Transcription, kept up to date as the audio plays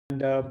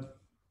And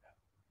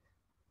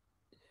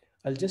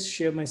I'll just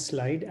share my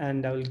slide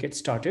and I will get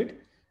started.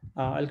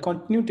 I'll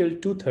continue till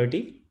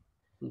 2:30.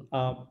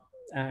 Uh,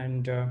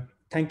 and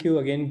Thank you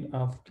again,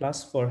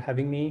 class, for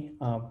having me.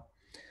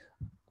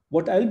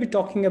 What I'll be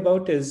talking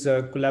about is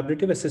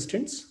collaborative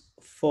assistance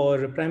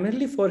for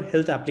primarily for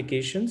health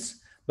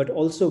applications, but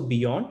also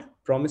beyond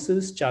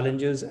promises,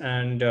 challenges,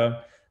 and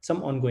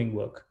some ongoing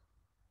work.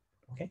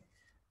 Okay.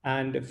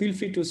 And feel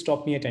free to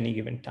stop me at any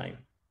given time.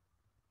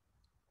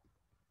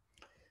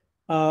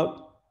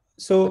 Uh,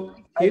 so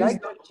I here is,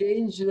 like that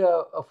change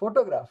a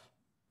photograph.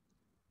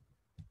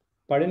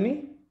 pardon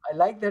me? I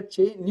like that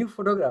change new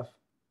photograph.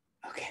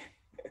 Okay.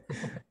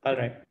 All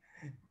right.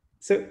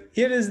 So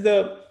here is the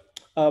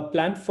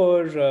plan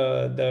for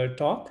the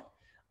talk.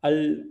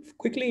 I'll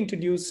quickly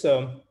introduce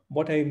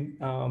what I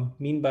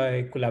mean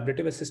by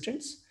collaborative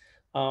assistants.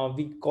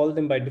 We call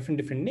them by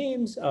different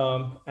names,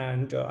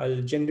 and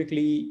I'll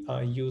generically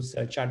use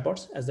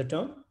chatbots as the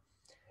term.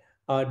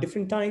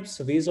 Different types,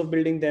 ways of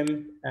building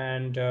them,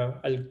 and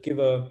I'll give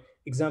a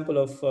example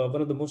of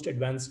one of the most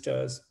advanced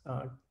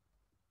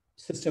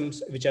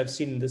systems which I've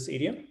seen in this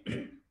area.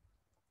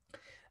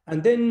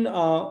 And then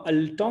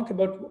I'll talk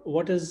about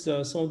what is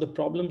some of the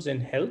problems in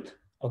health.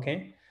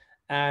 Okay.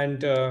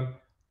 And uh,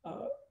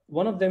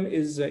 one of them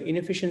is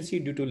inefficiency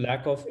due to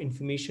lack of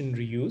information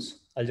reuse.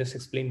 I'll just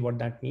explain what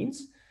that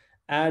means.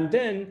 And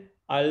then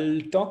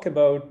I'll talk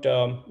about,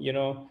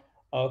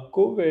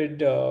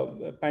 COVID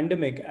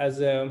pandemic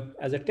as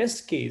a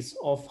test case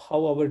of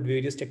how our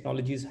various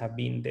technologies have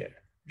been there,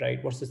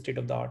 right? What's the state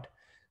of the art?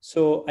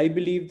 So I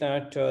believe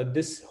that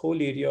this whole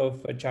area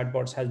of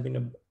chatbots has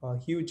been a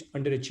huge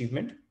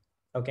underachievement.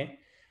 Okay.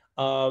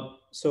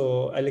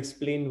 So I'll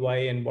explain why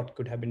and what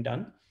could have been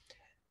done.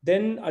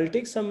 Then I'll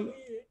take some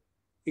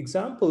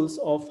examples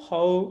of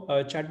how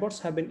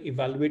chatbots have been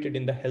evaluated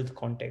in the health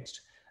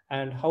context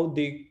and how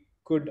they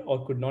could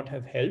or could not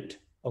have helped.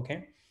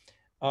 Okay.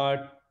 Uh,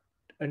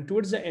 and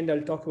towards the end,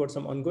 I'll talk about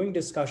some ongoing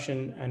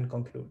discussion and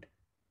conclude.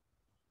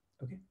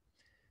 Okay.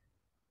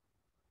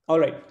 All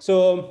right.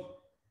 So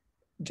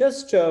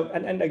just,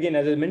 and again,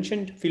 as I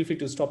mentioned, feel free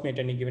to stop me at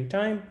any given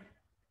time.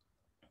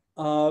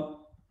 Uh,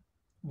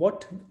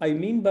 what I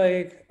mean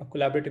by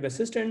collaborative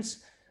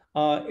assistance,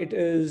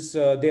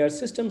 they are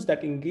systems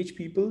that engage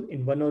people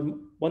in one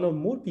or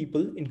more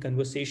people in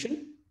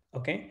conversation.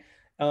 Okay,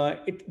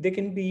 they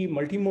can be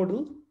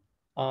multimodal.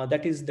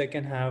 That is, they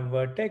can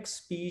have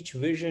text, speech,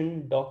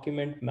 vision,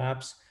 document,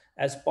 maps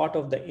as part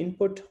of the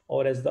input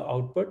or as the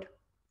output.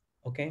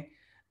 Okay,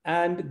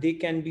 and they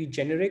can be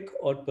generic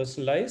or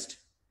personalized,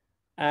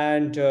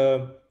 and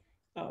uh,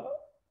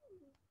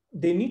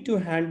 they need to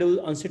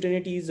handle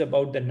uncertainties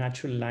about the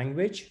natural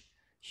language,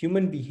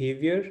 human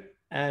behavior,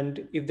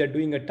 and if they're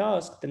doing a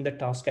task, then the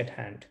task at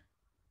hand.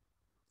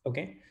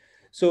 Okay.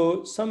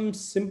 So some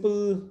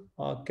simple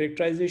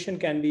characterization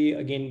can be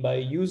again by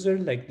user,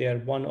 like they are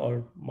one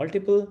or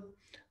multiple,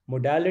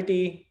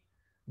 modality,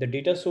 the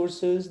data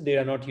sources, they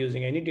are not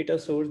using any data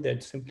source, they're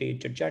simply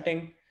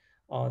chit-chatting,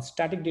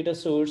 static data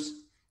source,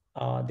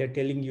 they're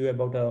telling you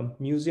about a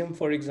museum,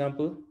 for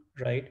example,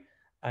 right?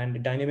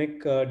 And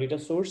dynamic data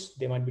source,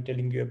 they might be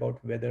telling you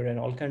about weather and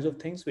all kinds of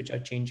things which are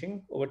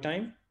changing over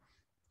time,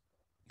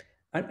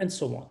 and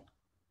so on.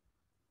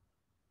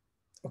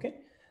 Okay.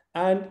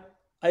 And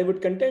I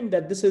would contend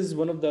that this is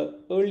one of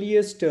the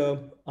earliest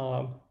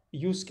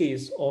use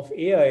case of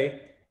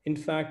AI. In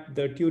fact,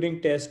 the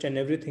Turing test and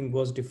everything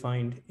was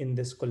defined in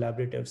this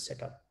collaborative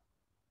setup.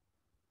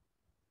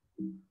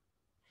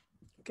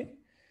 Okay.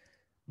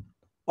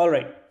 All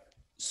right.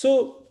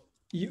 So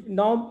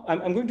now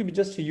I'm going to be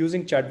just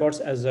using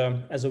chatbots as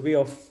a way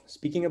of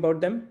speaking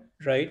about them,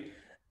 right?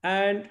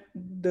 And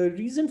the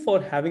reason for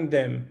having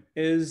them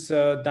is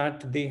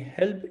that they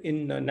help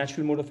in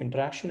natural mode of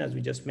interaction, as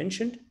we just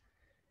mentioned.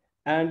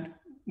 And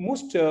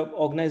most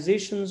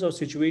organizations or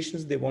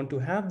situations, they want to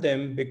have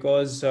them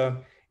because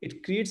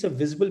it creates a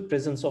visible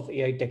presence of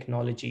AI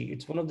technology.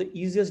 It's one of the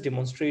easiest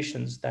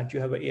demonstrations that you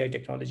have AI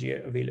technology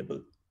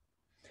available.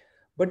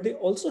 But they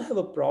also have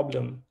a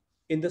problem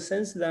in the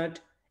sense that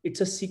it's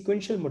a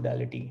sequential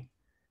modality.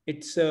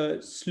 It's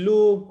a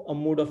slow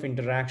mode of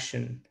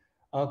interaction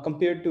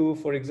compared to,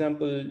 for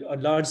example, a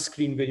large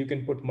screen where you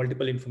can put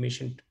multiple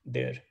information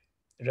there,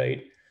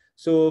 right?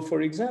 So,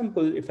 for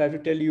example, if I have to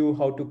tell you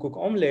how to cook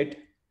omelette,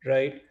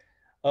 right,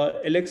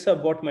 Alexa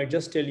bot might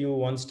just tell you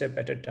one step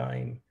at a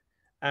time.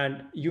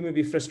 And you may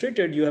be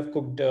frustrated, you have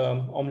cooked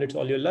omelets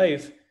all your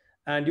life,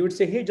 and you would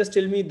say, hey, just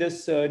tell me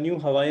this new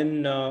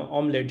Hawaiian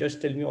omelet,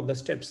 just tell me all the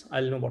steps,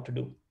 I'll know what to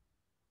do.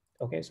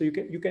 Okay, so you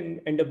can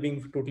end up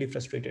being totally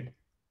frustrated.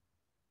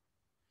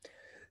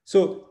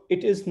 So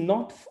it is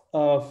not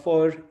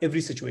for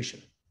every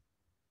situation.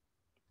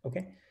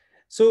 Okay,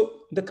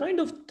 so the kind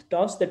of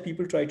tasks that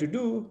people try to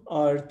do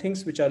are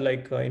things which are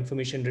like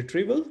information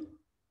retrieval.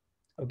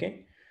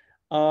 Okay,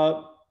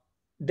 uh,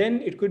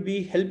 then it could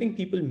be helping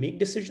people make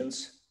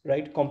decisions,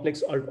 right?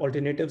 Complex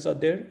alternatives are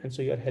there, and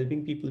so you're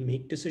helping people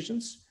make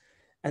decisions,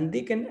 and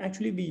they can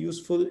actually be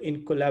useful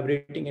in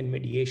collaborating and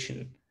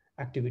mediation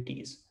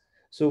activities.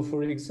 So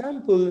for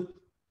example,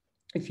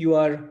 if you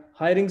are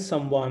hiring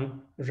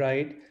someone,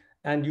 right,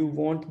 and you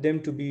want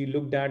them to be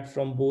looked at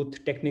from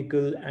both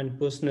technical and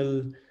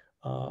personal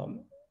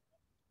um,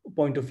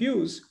 point of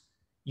views,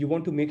 you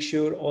want to make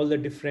sure all the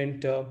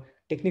different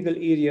technical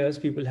areas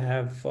people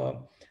have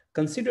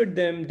considered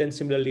them, then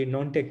similarly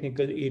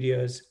non-technical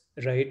areas,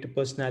 right,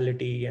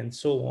 personality and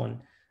so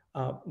on,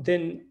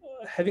 then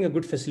having a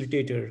good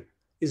facilitator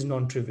is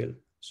non-trivial.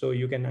 So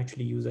you can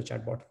actually use a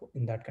chatbot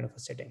in that kind of a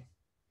setting.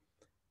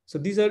 So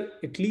these are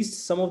at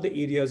least some of the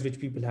areas which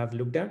people have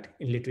looked at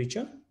in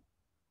literature.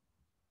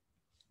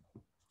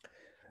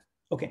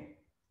 Okay.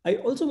 I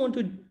also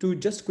wanted to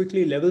just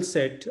quickly level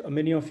set.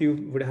 Many of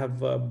you would have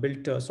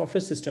built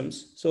software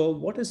systems. So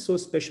what is so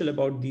special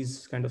about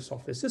these kind of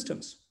software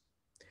systems?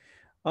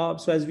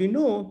 So as we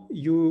know,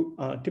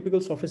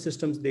 typical software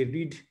systems, they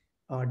read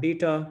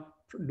data,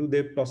 do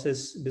they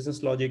process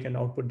business logic and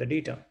output the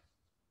data.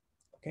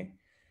 Okay.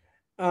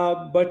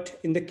 But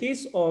in the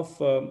case of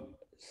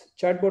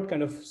chatbot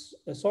kind of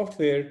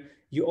software,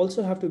 you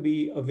also have to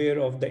be aware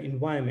of the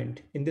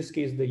environment. In this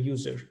case, the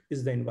user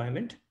is the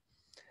environment.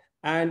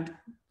 And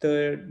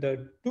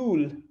the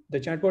tool, the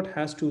chatbot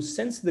has to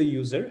sense the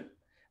user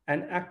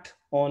and act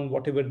on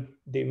whatever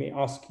they may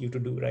ask you to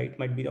do, right?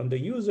 Might be on the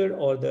user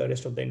or the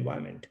rest of the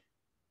environment.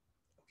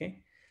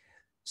 Okay.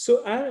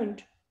 So,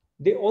 and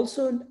they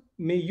also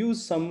may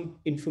use some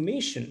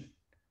information.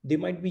 They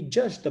might be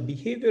judged. The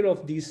behavior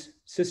of these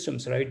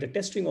systems, right? The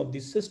testing of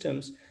these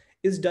systems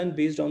is done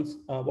based on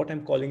what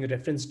I'm calling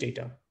reference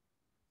data.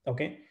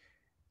 Okay.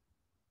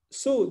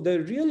 So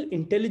the real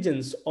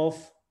intelligence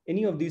of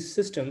any of these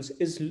systems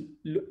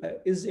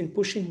is in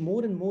pushing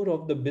more and more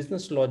of the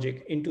business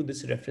logic into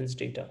this reference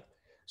data.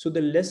 So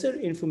the lesser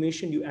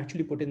information you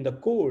actually put in the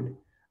code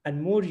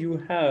and more you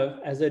have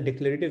as a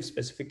declarative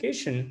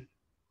specification,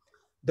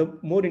 the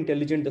more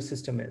intelligent the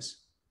system is.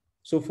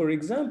 So for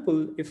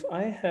example, if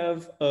I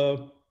have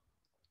a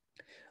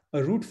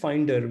route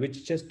finder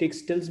which just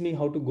tells me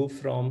how to go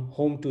from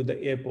home to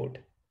the airport,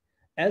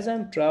 as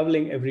I'm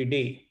traveling every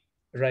day,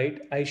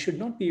 right, I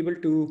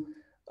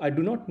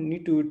do not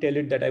need to tell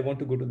it that I want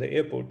to go to the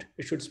airport.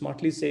 It should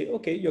smartly say,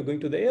 okay, you're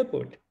going to the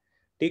airport,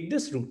 take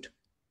this route,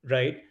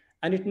 right?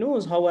 And it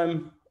knows how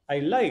I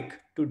like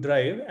to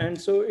drive. And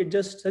so it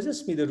just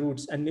suggests me the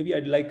routes, and maybe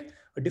I'd like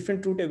a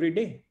different route every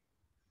day.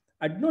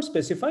 I did not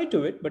specify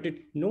to it, but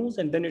it knows,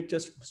 and then it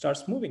just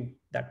starts moving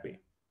that way,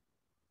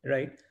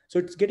 right? So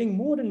it's getting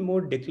more and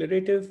more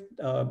declarative.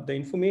 The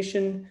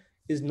information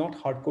is not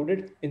hard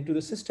coded into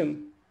the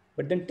system,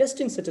 but then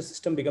testing such a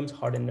system becomes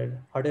harder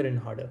and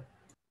harder.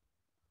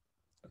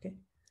 Okay.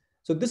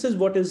 So this is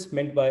what is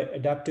meant by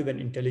adaptive and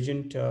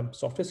intelligent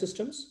software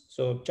systems.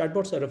 So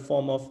chatbots are a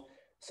form of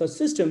such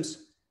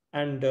systems,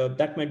 and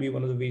that might be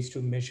one of the ways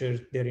to measure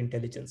their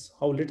intelligence,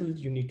 how little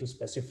you need to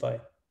specify,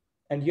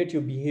 and yet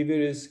your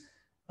behavior is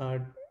uh,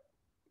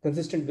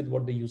 consistent with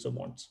what the user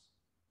wants.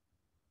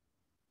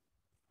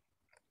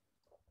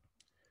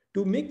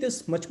 To make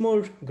this much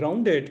more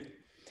grounded,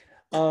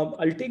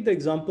 I'll take the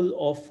example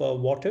of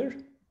water.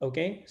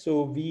 Okay,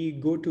 so we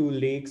go to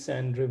lakes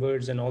and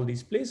rivers and all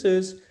these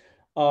places.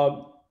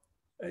 Uh,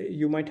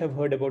 you might have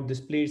heard about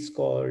this place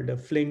called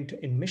Flint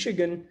in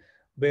Michigan,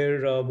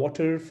 where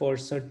water for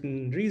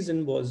certain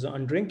reason was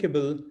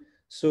undrinkable.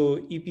 So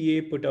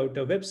EPA put out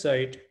a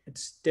website.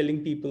 It's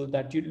telling people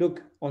that you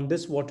look on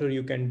this water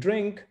you can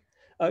drink.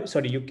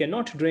 Sorry, you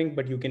cannot drink,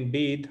 but you can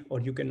bathe,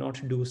 or you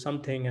cannot do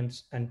something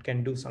and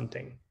can do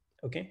something.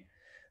 Okay,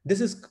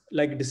 this is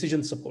like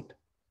decision support.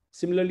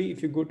 Similarly,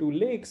 if you go to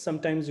lakes,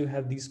 sometimes you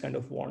have these kind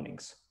of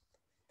warnings.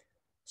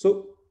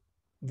 So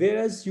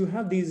whereas you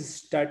have these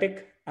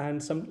static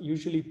and some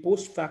usually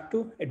post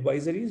facto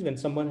advisories, when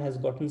someone has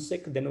gotten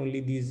sick, then only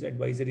these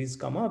advisories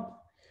come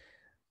up.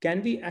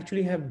 Can we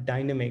actually have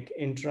dynamic,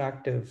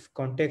 interactive,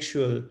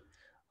 contextual,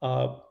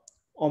 uh,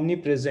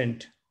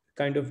 omnipresent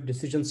kind of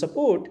decision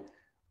support,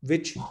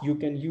 which you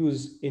can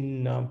use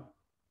in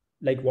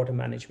like water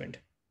management,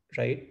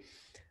 right?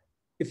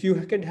 If you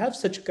can have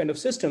such kind of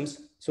systems,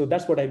 so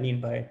that's what I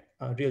mean by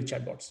real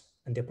chatbots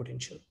and their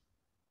potential.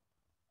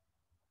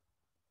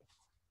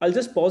 I'll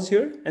just pause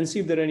here and see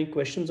if there are any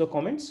questions or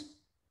comments.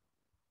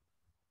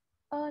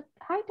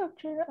 Hi,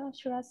 Dr.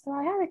 Srivastava.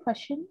 I have a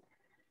question.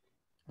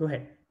 Go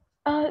ahead.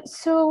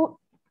 So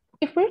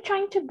if we're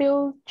trying to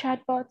build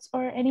chatbots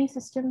or any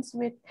systems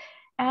with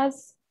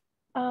as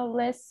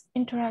less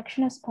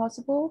interaction as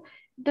possible,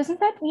 doesn't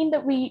that mean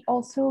that we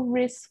also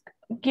risk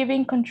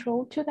giving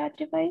control to that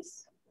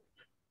device?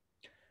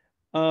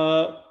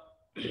 Uh,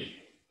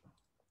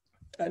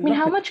 I mean,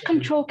 how not much necessarily.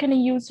 control can a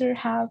user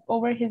have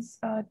over his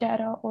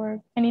data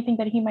or anything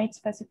that he might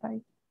specify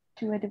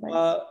to a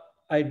device?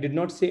 I did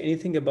not say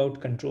anything about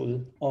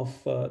control of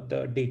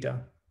the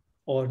data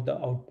or the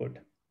output.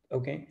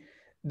 Okay.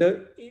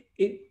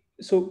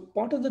 So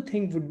part of the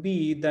thing would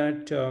be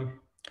that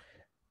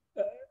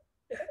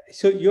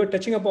so you're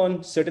touching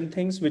upon certain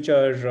things which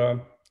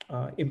are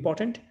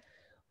important.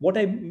 What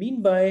I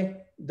mean by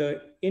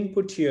the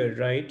input here,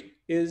 right,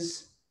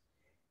 is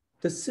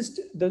the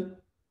system. The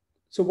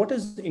So what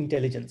is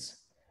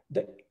intelligence?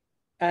 The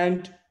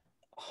and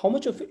how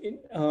much of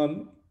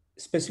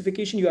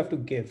specification you have to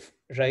give,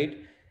 right?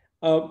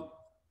 Uh,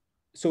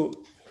 so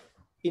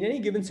in any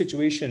given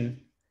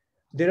situation,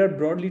 there are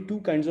broadly two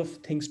kinds of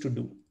things to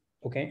do.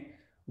 Okay.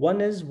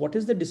 One is what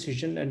is the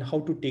decision and how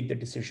to take the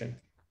decision.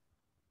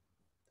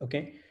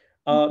 Okay.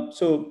 Mhm.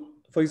 So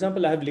for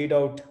example, I have laid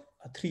out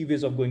three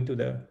ways of going to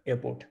the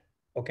airport.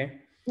 Okay.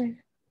 Right.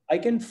 I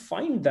can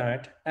find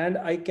that and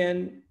I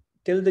can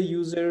tell the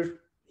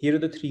user, here are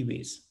the three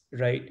ways,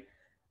 right?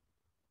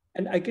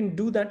 And I can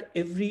do that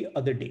every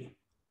other day.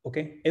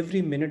 Okay.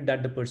 Every minute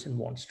that the person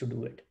wants to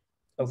do it.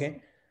 I see.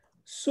 Okay.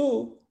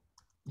 So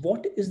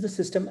what is the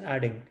system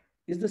adding?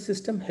 Is the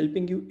system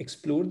helping you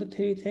explore the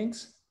three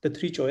things, the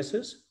three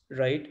choices,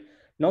 right?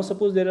 Now,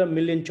 suppose there are a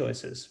million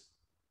choices.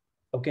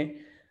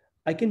 Okay.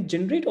 I can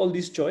generate all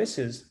these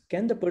choices.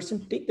 Can the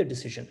person take the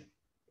decision?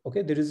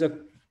 Okay. There is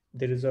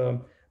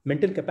a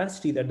mental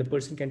capacity that the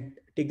person can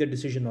take the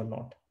decision or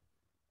not.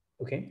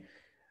 Okay.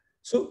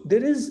 So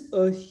there is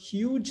a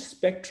huge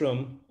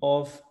spectrum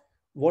of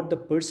what the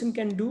person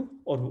can do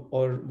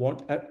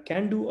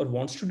can do or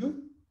wants to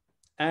do,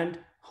 and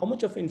how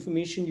much of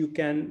information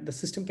the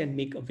system can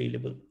make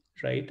available,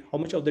 right? How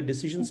much of the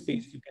decision I see.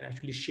 space you can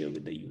actually share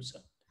with the user.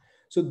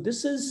 So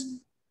this is Mm,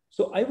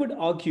 so I would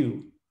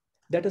argue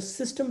that a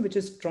system which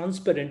is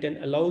transparent and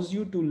allows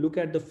you to look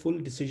at the full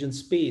decision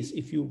space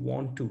if you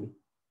want to,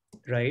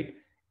 right,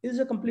 is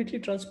a completely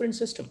transparent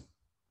system,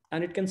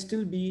 and it can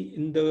still be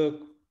in the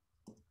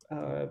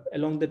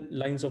along the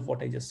lines of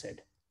what I just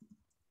said.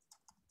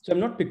 So I'm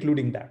not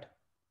precluding that.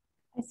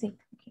 I see.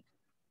 Okay.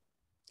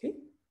 Okay.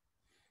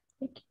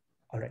 Thank you.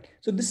 All right.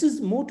 So this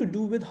is more to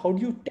do with how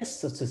do you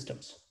test the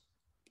systems.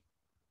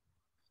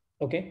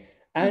 Okay.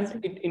 I And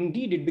see.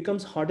 indeed, it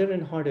becomes harder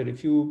and harder.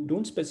 If you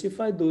don't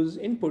specify those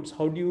inputs,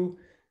 how do you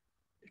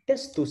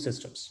test those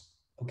systems?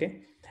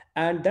 Okay.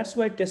 And that's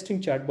why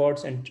testing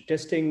chatbots and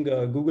testing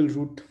Google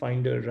Route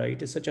Finder,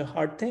 right, is such a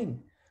hard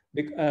thing.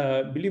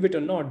 Believe it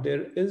or not,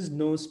 there is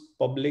no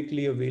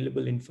publicly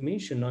available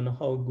information on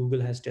how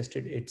Google has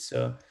tested its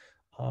uh,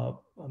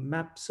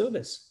 map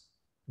service.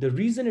 The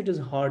reason it is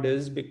hard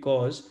is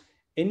because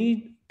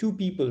any two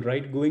people,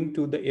 right, going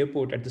to the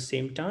airport at the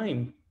same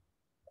time,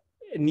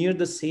 near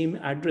the same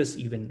address,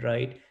 even,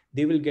 right,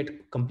 they will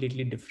get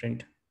completely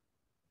different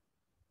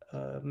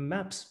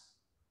maps,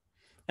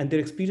 and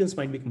their experience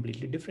might be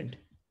completely different.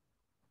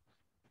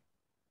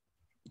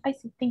 I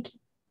see. Thank you.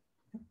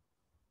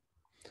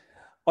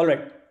 All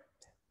right.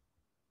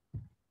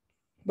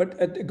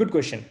 But a good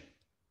question.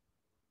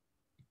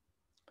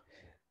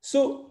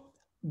 So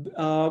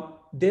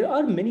there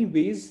are many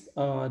ways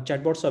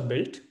chatbots are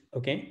built.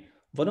 Okay.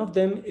 One of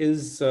them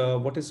is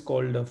what is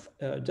called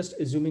just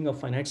assuming a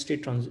finite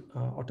state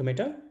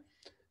automata.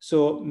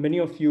 So many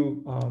of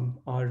you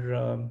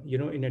are,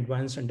 in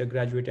advanced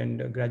undergraduate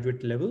and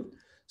graduate level.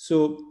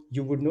 So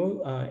you would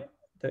know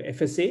the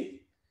FSA.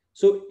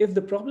 So if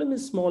the problem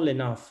is small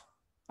enough,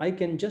 I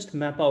can just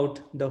map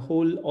out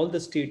all the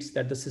states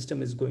that the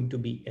system is going to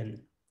be in,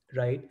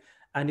 right?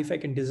 And if I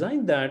can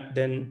design that,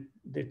 then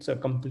it's a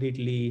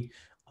completely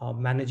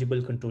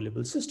manageable,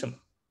 controllable system.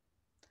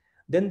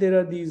 Then there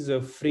are these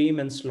frame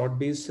and slot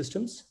based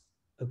systems,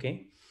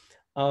 okay,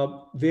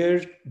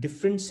 where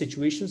different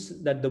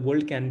situations that the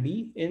world can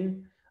be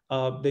in,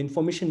 the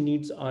information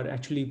needs are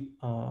actually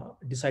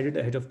decided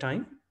ahead of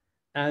time.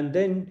 And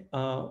then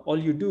all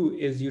you do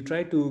is you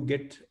try to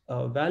get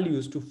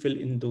values to fill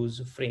in those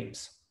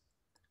frames.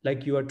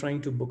 Like you are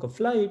trying to book a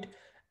flight,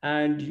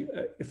 and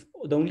if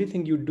the only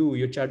thing your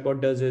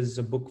chatbot does is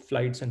book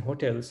flights and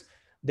hotels,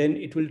 then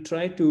it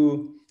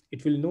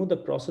will know the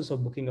process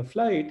of booking a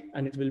flight,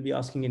 and it will be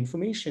asking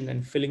information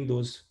and filling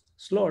those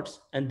slots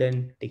and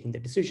then taking the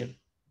decision.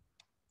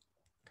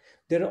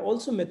 There are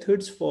also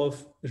methods for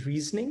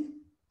reasoning,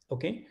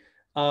 okay,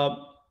 uh,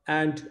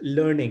 and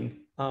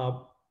learning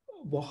how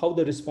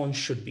the response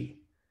should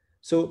be.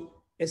 So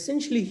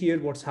essentially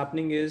here what's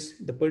happening is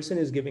the person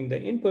is giving the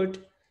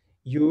input,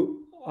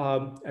 you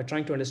are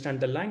trying to understand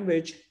the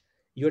language,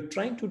 you're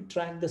trying to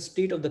track the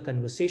state of the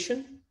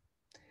conversation.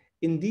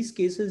 In these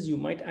cases, you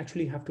might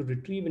actually have to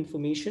retrieve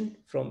information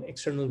from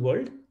external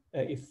world,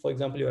 if, for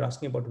example, you're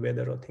asking about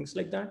weather or things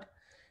like that,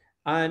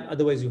 and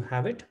otherwise you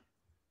have it.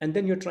 And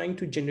then you're trying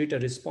to generate a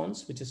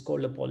response, which is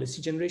called a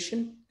policy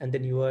generation, and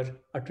then you are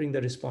uttering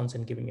the response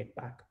and giving it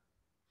back.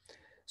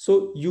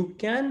 So you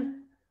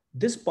can,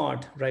 this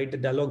part, right, the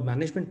dialogue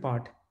management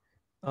part,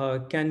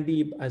 can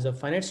be as a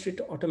finite state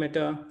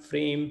automata,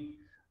 frame,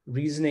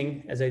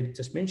 reasoning, as I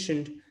just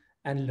mentioned,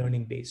 and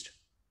learning based.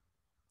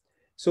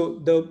 So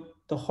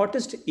the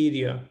hottest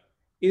area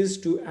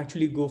is to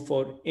actually go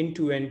for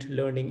end-to-end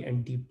learning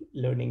and deep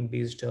learning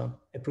based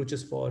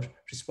approaches for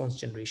response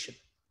generation.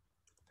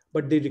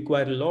 But they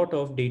require a lot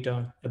of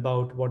data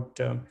about what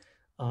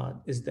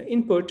is the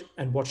input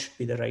and what should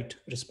be the right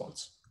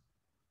response.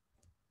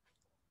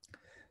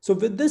 So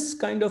with this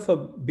kind of a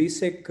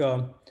basic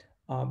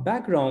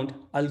background,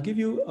 I'll give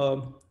you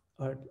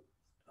a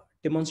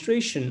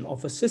demonstration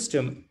of a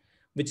system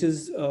which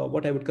is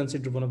what I would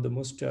consider one of the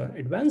most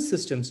advanced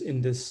systems in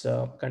this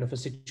kind of a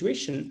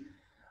situation.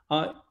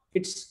 Uh,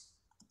 it's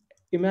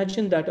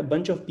imagine that a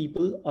bunch of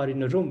people are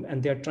in a room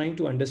and they are trying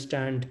to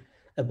understand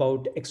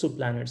about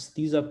exoplanets.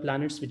 These are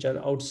planets which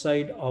are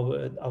outside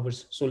our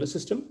solar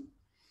system.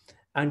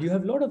 And you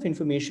have a lot of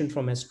information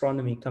from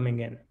astronomy coming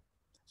in.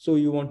 So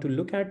you want to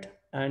look at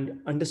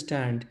and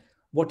understand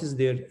what is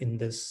there in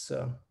this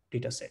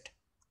data set.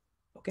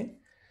 Okay.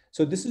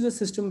 So this is a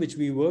system which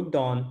we worked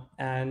on,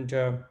 and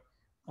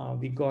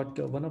we got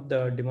one of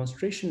the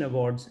demonstration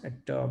awards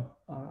at the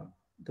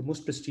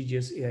most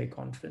prestigious AI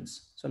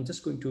conference. So I'm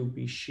just going to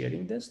be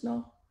sharing this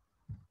now.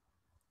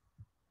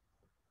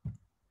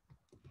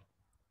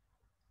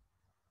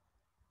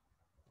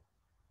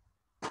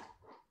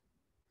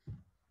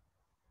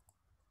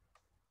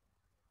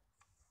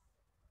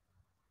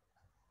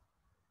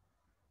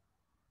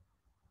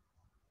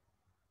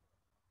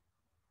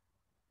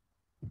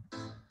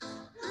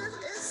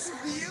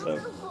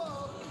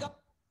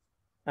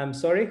 I'm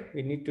sorry,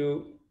 we need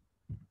to.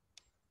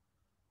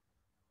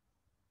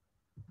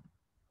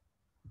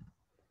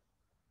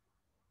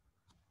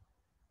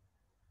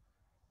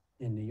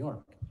 In New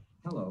York.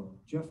 Hello,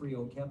 Jeffrey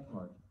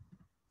O'Kephart.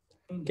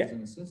 Okay. Is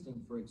an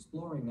assistant for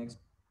exploring next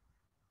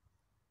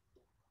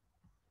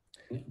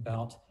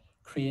about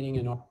creating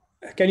an.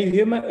 Can you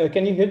hear my?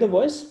 Can you hear the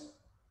voice?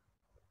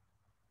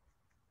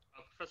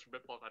 Professor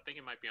Biplav, I think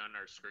it might be on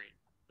our screen,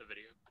 the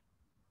video.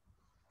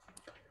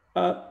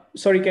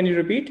 Sorry, can you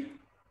repeat?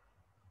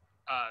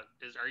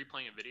 Are you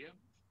playing a video?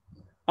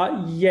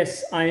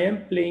 Yes, I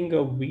am playing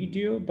a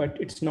video, but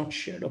it's not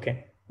shared.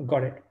 Okay,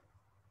 got it.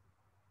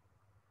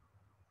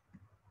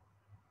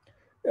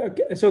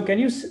 So can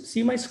you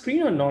see my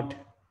screen or not?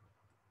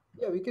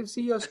 Yeah, we can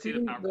see your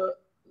screen. See the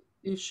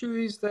issue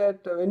is that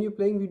when you're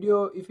playing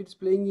video, if it's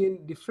playing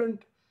in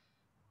different,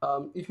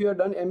 if you are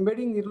done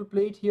embedding, it will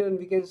play it here and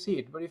we can see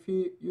it. But if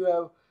you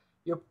have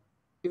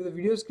if the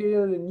video is created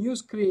on a new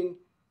screen,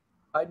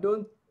 I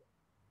don't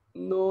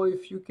know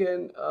if you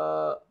can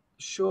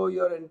show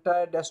your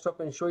entire desktop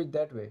and show it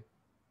that way.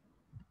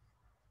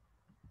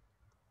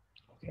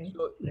 Okay.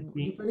 So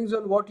depending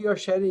on what you are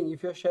sharing,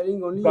 if you're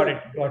sharing only got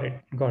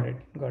it.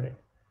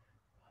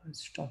 I'll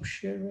stop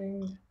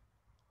sharing.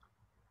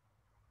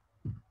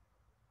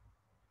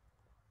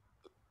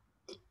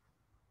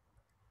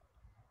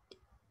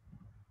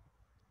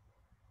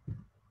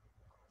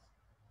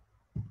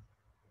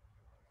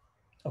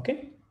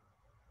 Okay.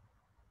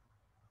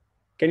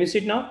 Can you see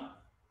it now?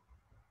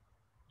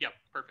 Yep,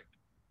 perfect.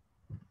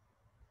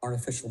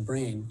 Artificial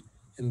brain.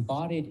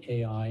 Embodied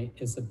AI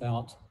is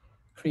about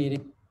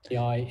creating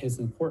AI is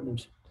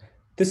important.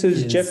 This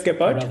is Jeff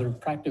Gebhardt. Rather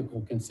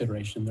practical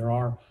consideration. There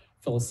are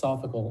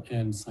philosophical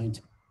and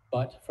scientific,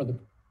 but for the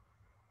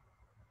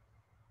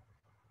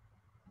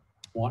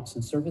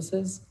Watson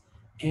services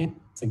and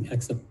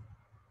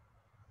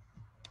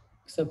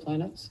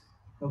exoplanets.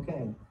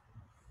 Okay.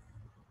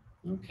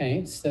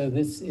 Okay, so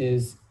this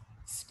is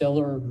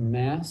stellar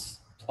mass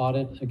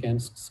plotted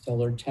against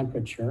stellar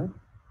temperature.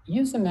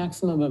 Use a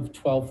maximum of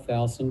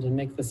 12,000 and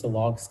make this a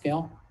log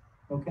scale.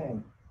 Okay.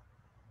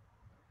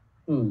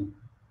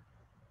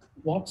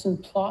 Watson,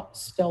 plot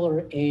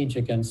stellar age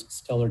against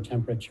stellar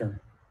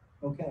temperature.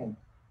 Okay.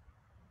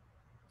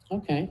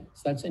 Okay,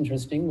 so that's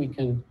interesting. We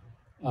can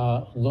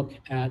look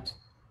at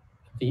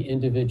the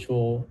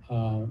individual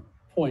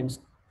points.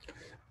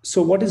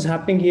 So what is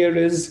happening here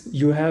is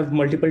you have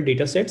multiple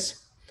data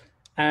sets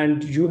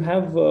and you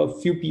have a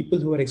few people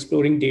who are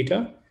exploring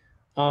data.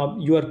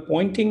 You are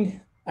pointing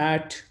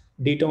at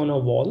data on a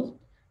wall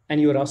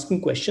and you are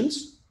asking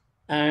questions,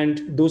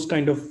 and those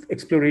kind of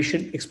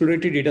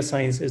exploratory data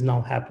science is now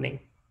happening.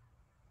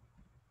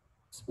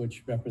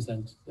 Which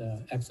represent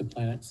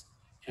exoplanets.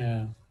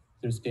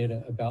 There's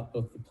data about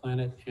both the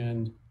planet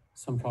and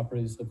some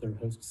properties of their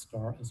host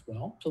star as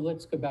well. So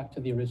let's go back to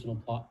the original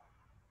plot.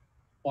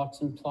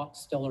 Watson, plot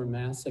stellar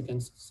mass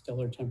against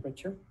stellar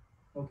temperature.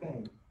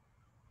 Okay.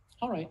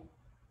 All right,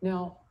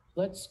 now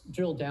let's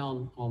drill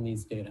down on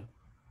these data.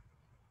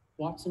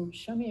 Watson,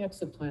 show me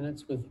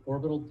exoplanets with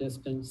orbital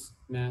distance,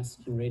 mass,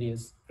 and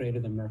radius greater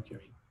than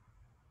Mercury.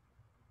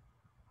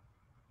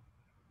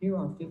 Here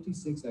are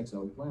 56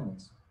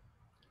 exoplanets.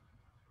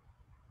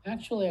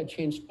 Actually, I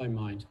changed my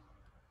mind.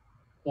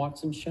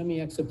 Watson, show me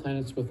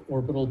exoplanets with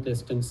orbital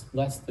distance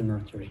less than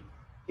Mercury.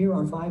 Here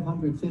are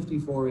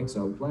 554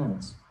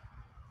 exoplanets.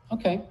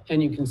 Okay,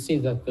 and you can see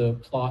that the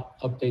plot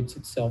updates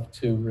itself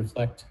to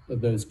reflect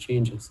those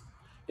changes.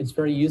 It's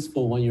very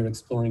useful when you're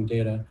exploring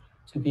data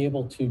to be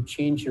able to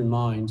change your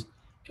mind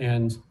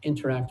and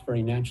interact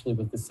very naturally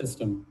with the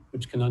system,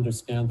 which can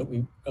understand that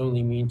we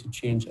only mean to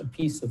change a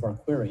piece of our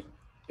query.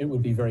 It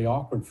would be very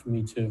awkward for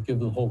me to give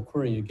the whole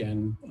query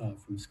again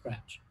from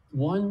scratch.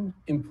 One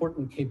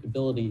important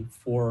capability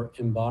for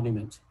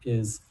embodiment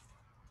is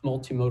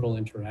multimodal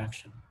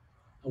interaction.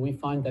 And we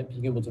find that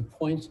being able to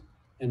point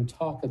and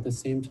talk at the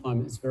same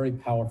time is very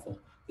powerful.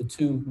 The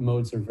two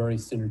modes are very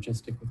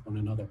synergistic with one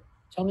another.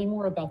 Tell me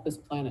more about this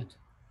planet.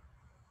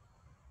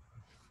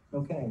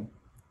 Okay.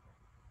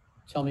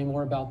 Tell me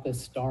more about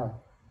this star.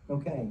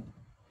 Okay.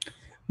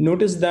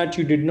 Notice that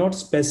you did not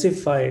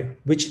specify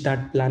which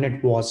that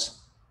planet was.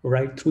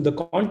 right? Through the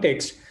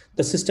context,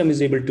 the system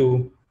is able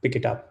to pick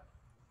it up.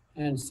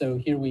 And so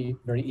here we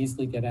very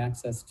easily get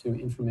access to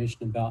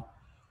information about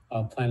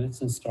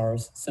planets and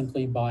stars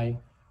simply by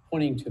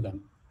pointing to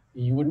them.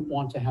 You wouldn't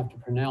want to have to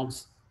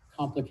pronounce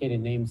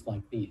complicated names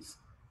like these.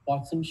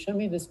 Watson, show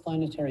me this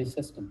planetary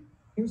system.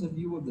 Here's a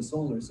view of the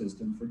solar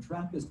system for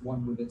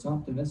TRAPPIST-1 with its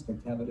optimistic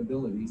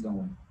habitability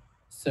zone.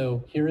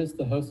 So here is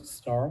the host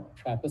star,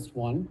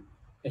 TRAPPIST-1.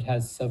 It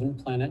has 7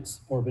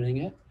 planets orbiting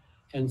it,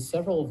 and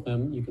several of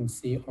them you can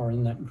see are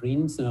in that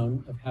green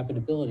zone of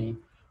habitability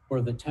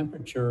where the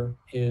temperature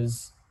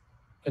is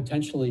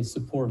potentially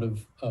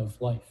supportive of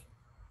life.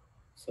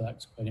 So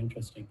that's quite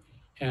interesting.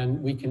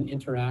 And we can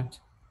interact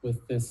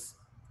with this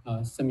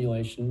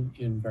simulation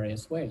in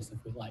various ways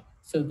if we like.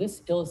 So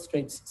this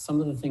illustrates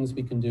some of the things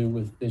we can do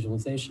with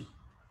visualization.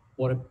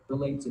 What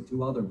relates it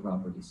to other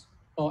properties?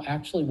 Well,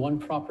 actually, one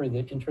property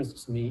that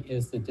interests me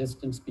is the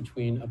distance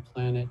between a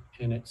planet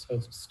and its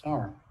host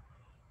star.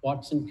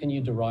 Watson, can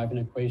you derive an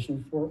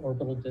equation for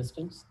orbital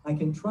distance? I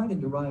can try to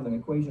derive an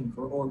equation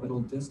for orbital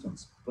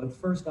distance, but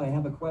first I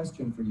have a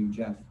question for you,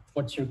 Jeff.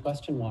 What's your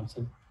question,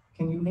 Watson?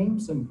 Can you name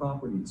some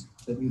properties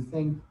that you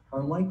think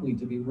are likely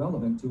to be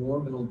relevant to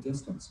orbital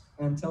distance,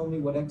 and tell me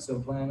what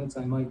exoplanets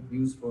I might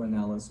use for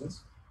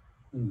analysis?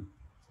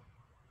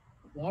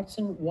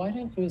 Watson, why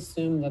don't you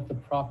assume that the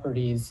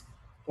properties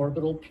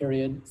orbital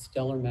period,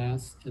 stellar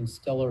mass, and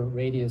stellar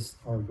radius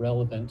are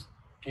relevant,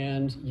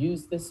 and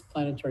use this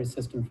planetary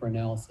system for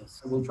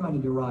analysis? I will try to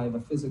derive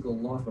a physical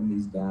law from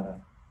these data.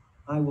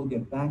 I will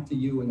get back to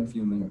you in a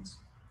few minutes.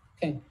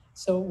 Okay,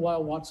 so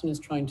while Watson is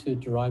trying to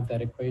derive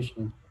that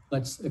equation,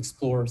 let's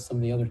explore some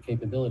of the other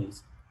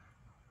capabilities.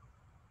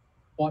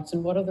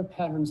 Watson, what other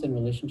patterns and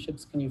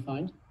relationships can you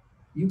find?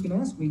 You can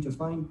ask me to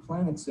find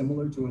planets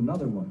similar to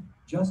another one.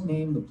 Just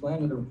name the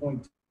planet or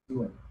point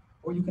to it.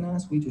 Or you can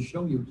ask me to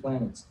show you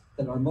planets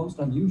that are most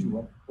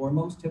unusual or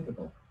most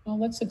typical. Well,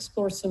 let's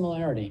explore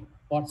similarity.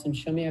 Watson,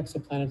 show me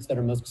exoplanets that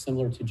are most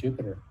similar to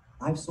Jupiter.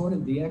 I've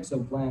sorted the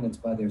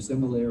exoplanets by their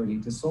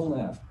similarity to Sol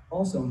F,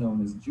 also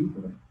known as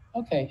Jupiter.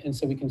 Okay, and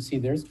so we can see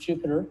there's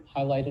Jupiter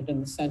highlighted in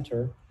the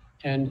center,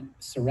 and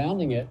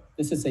surrounding it,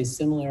 this is a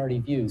similarity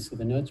view. So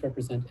the nodes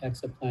represent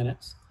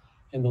exoplanets,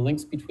 and the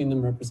links between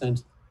them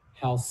represent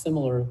how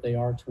similar they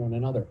are to one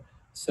another.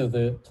 So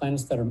the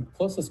planets that are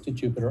closest to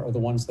Jupiter are the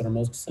ones that are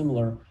most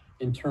similar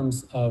in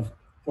terms of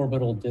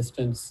orbital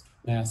distance,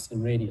 mass,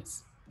 and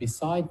radius.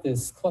 Beside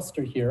this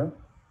cluster here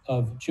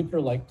of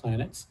Jupiter-like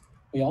planets,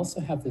 we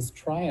also have this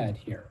triad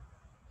here.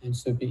 And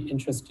so it'd be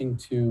interesting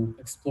to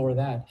explore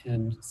that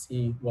and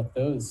see what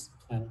those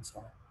planets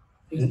are.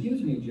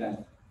 Excuse me, Jeff.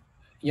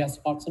 Yes,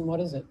 Watson, what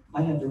is it?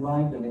 I have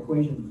derived an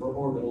equation for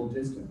orbital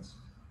distance.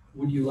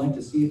 Would you like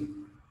to see it?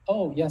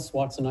 Oh, yes,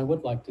 Watson, I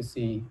would like to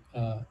see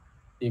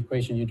the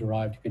equation you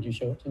derived. Could you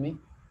show it to me?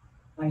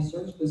 I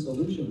searched the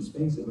solution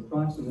space of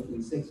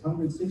approximately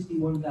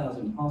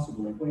 661,000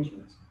 possible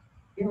equations.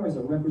 Here is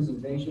a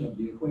representation of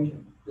the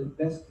equation that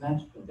best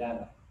matched the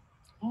data.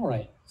 All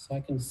right, so I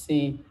can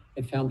see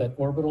it found that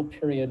orbital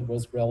period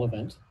was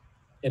relevant.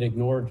 It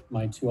ignored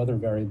my 2 other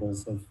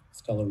variables of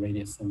stellar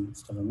radius and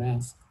stellar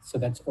mass. So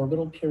that's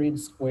orbital period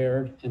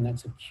squared, and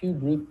that's a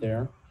cube root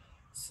there.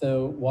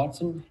 So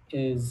Watson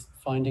is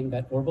finding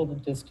that orbital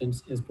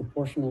distance is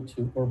proportional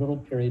to orbital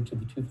period to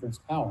the 2/3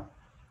 power.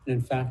 And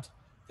in fact,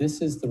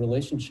 this is the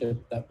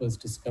relationship that was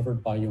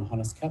discovered by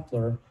Johannes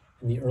Kepler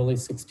in the early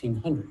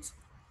 1600s.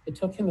 It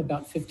took him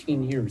about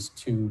 15 years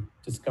to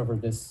discover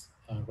this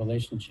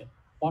relationship.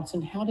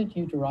 Watson, how did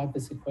you derive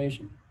this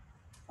equation?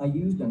 I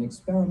used an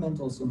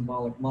experimental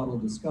symbolic model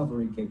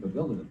discovery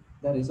capability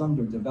that is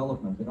under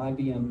development at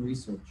IBM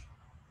Research.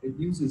 It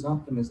uses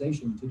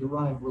optimization to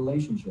derive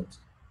relationships.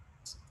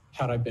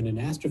 Had I been an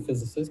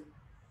astrophysicist,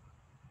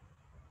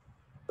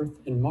 Earth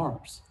and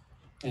Mars.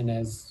 And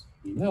as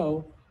you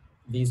know,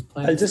 these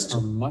planets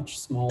are much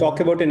smaller. Talk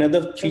about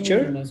another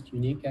feature. The most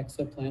unique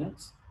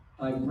exoplanets.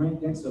 I've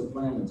ranked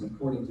exoplanets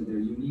according to their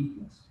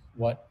uniqueness.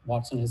 What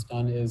Watson has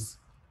done is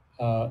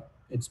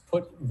it's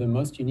put the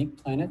most unique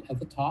planet at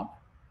the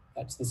top.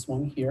 That's this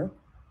one here.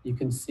 You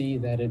can see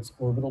that its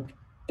orbital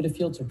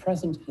fields are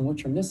present, and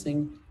what you're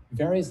missing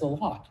varies a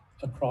lot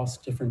across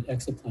different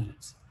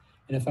exoplanets.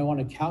 And if I want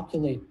to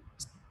calculate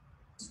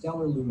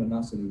stellar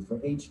luminosity for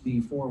HD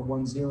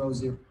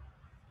 4100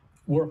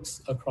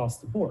 works across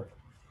the board,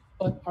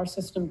 but our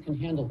system can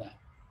handle that.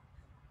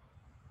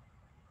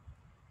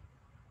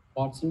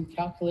 Watson,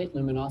 calculate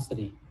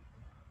luminosity.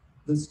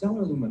 The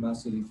stellar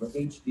luminosity for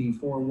HD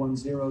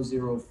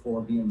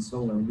 41004b in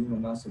solar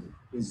luminosity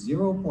is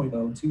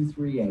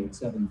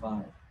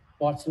 0.023875.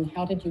 Watson,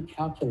 how did you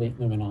calculate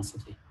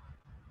luminosity?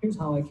 Here's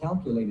how I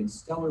calculated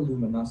stellar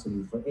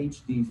luminosity for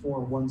HD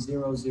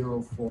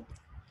 41004.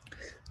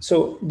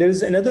 So there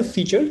is another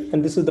feature,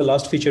 and this is the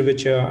last feature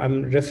which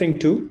I'm referring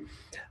to.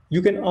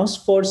 You can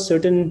ask for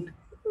certain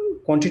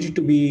quantity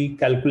to be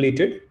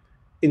calculated.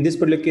 In this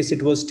particular case,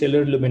 it was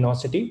stellar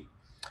luminosity.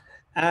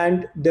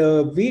 And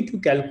the way to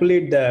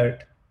calculate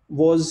that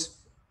was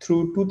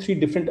through 2-3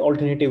 different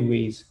alternative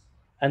ways.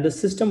 And the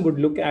system would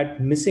look at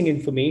missing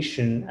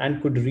information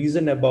and could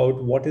reason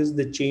about what is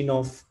the chain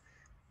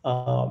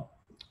uh,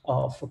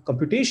 of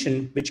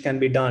computation which can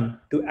be done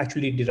to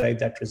actually derive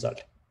that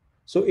result.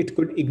 So it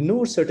could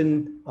ignore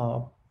certain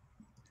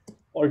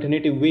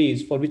alternative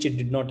ways for which it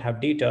did not have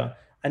data,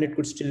 and it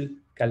could still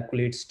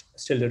calculate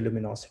stellar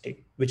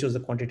luminosity, which was the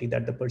quantity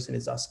that the person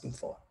is asking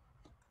for.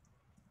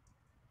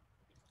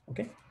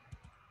 Okay.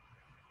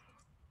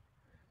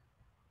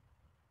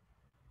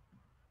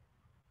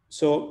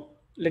 So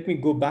let me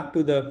go back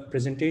to the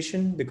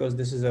presentation, because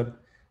this is a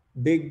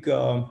big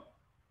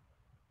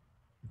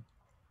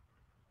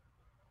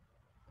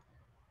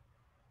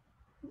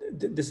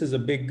this is a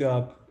big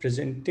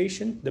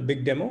presentation, the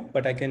big demo,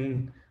 but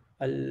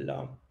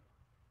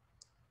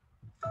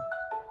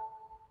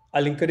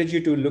I'll encourage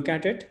you to look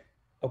at it,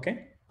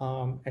 okay,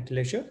 at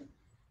leisure.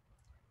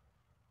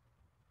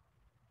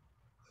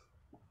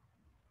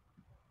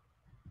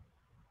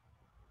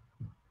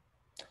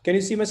 Can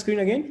you see my screen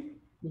again?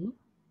 Mm-hmm.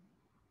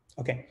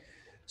 Okay.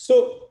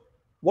 So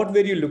what were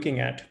you looking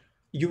at?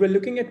 You were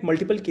looking at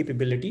multiple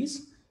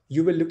capabilities.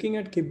 You were looking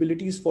at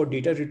capabilities for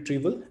data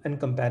retrieval and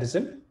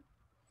comparison.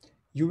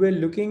 You were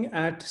looking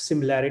at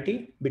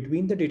similarity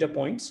between the data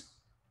points.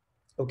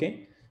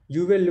 Okay.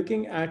 You were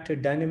looking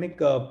at dynamic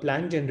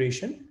plan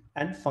generation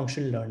and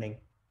function learning.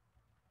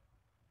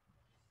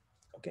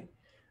 Okay.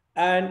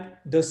 And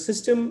the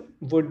system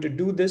would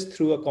do this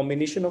through a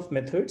combination of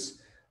methods.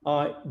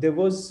 There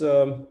was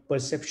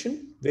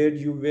perception, where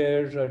you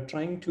were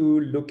trying to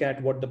look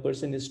at what the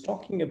person is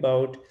talking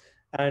about,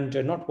 and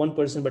not one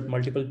person, but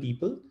multiple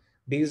people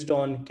based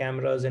on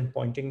cameras and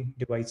pointing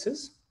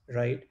devices,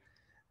 right?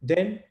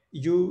 Then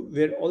you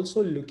were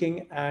also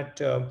looking at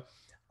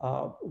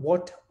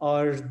what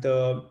are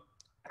the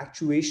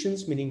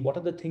actuations, meaning what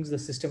are the things the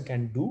system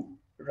can do,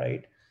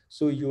 right?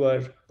 So you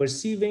are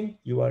perceiving,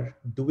 you are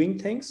doing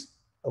things,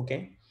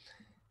 okay?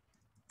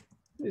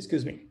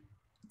 Excuse me.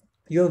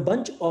 You have a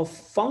bunch of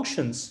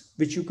functions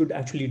which you could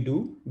actually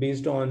do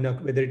based on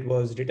whether it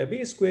was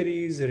database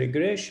queries,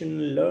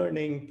 regression,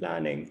 learning,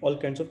 planning, all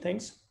kinds of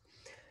things.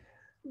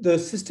 The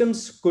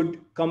systems could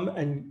come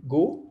and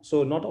go,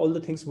 so not all the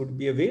things would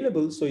be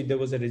available. So there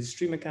was a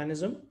registry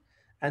mechanism,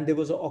 and there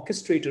was an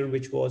orchestrator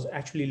which was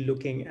actually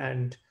looking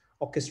and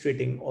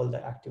orchestrating all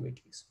the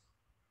activities.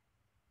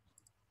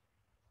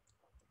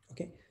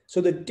 Okay,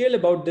 so the detail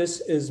about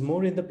this is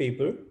more in the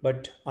paper,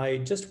 but I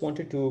just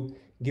wanted to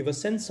give a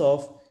sense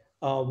of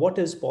what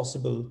is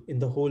possible in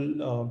the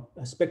whole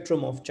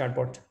spectrum of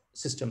chatbot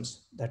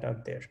systems that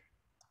are there.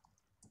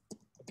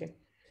 Okay.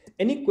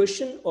 Any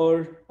question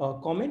or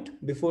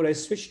comment before I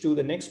switch to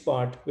the next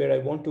part, where I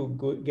want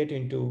to get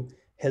into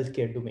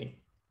healthcare domain?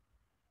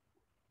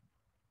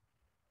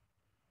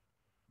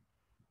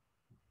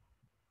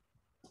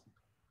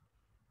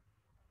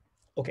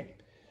 Okay,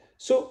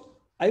 so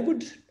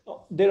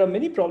there are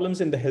many problems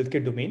in the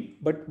healthcare domain,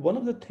 but one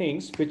of the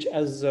things which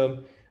as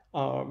the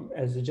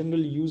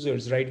general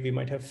users, right, we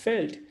might have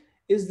felt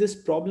is this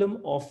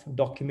problem of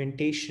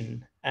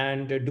documentation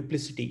and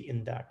duplicity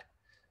in that.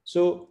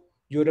 So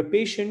you're a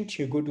patient,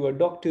 you go to a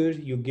doctor,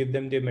 you give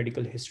them their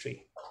medical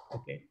history.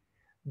 Okay,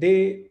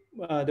 the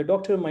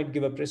doctor might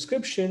give a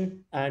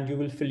prescription, and you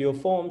will fill your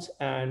forms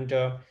and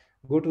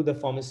go to the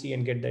pharmacy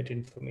and get that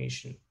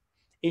information.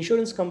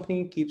 Insurance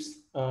company keeps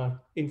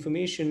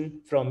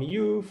information from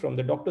you, from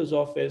the doctor's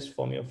office,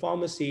 from your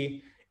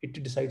pharmacy.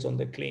 It decides on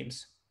the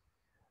claims.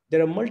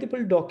 There are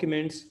multiple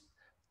documents,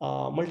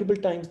 multiple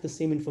times the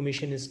same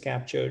information is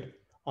captured,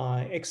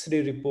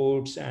 X-ray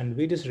reports and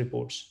various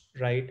reports,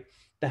 right?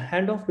 The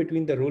handoff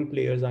between the role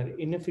players are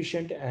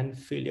inefficient and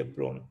failure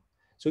prone.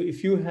 So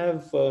if you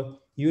have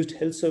used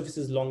health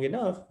services long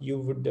enough, you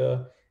would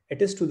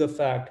attest to the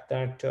fact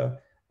that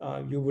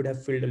you would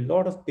have filled a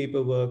lot of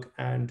paperwork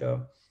and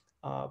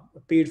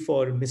paid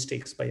for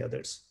mistakes by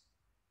others.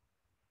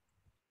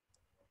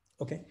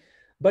 Okay,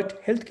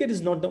 but healthcare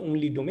is not the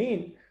only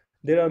domain.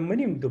 There are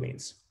many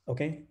domains.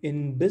 Okay,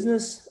 in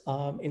business,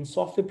 in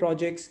software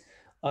projects,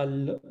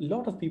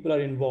 lot of people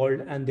are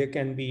involved, and there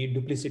can be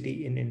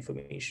duplicity in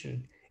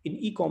information, in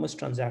e-commerce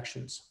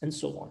transactions, and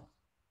so on.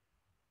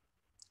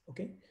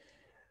 Okay,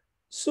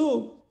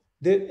 so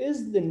there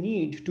is the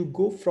need to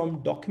go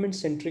from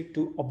document-centric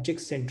to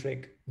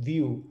object-centric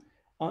view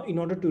in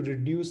order to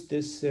reduce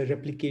this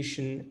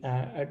replication,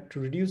 to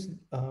reduce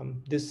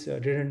this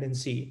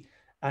redundancy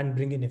and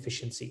bring in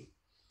efficiency.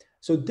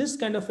 So this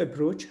kind of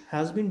approach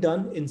has been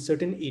done in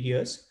certain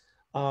areas,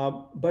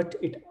 but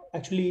it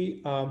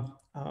actually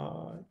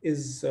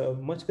is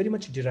very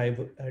much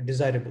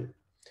desirable.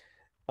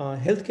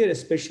 Healthcare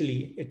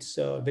especially, it's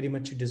very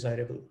much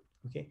desirable.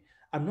 Okay,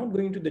 I'm not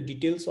going into the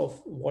details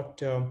of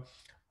what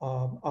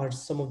are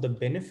some of the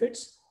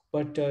benefits,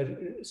 but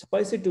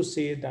suffice it to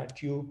say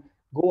that you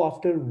go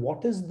after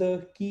what is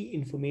the key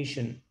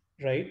information,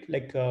 right?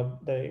 Like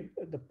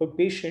the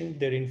patient,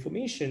 their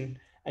information,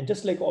 and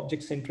just like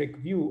object-centric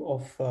view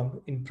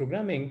of in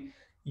programming,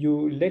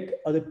 you let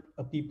other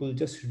people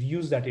just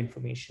reuse that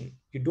information.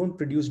 You don't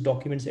produce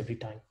documents every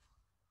time.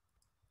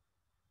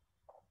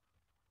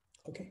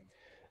 Okay.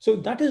 So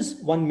that is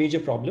one major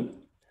problem.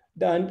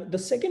 Then the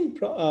second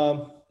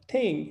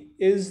thing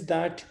is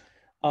that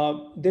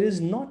there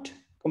is not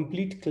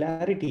complete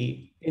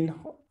clarity in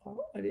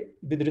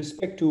with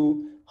respect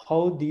to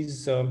how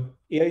these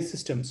AI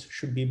systems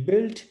should be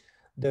built,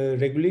 the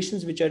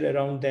regulations which are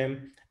around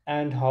them,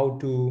 and how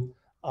to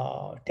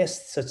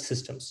test such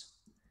systems.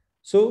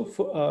 So,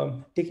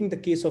 for, taking the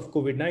case of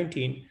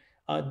COVID-19,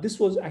 this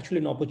was actually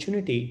an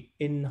opportunity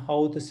in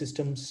how the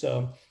system's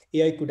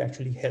AI could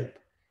actually help.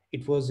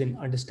 It was in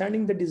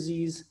understanding the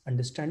disease,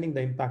 understanding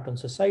the impact on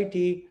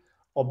society,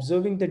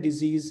 observing the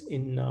disease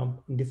in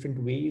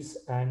different ways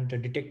and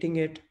detecting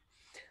it,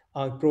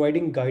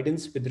 providing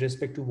guidance with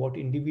respect to what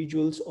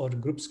individuals or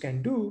groups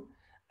can do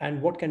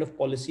and what kind of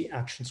policy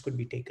actions could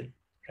be taken,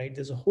 right?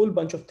 There's a whole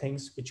bunch of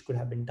things which could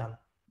have been done.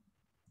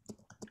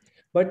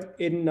 But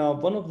in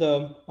one of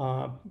the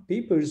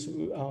papers,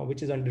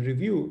 which is under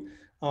review,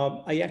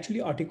 I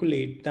actually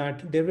articulate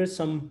that there were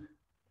some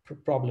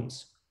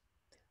problems.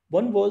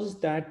 One was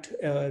that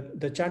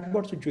the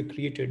chatbots which were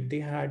created,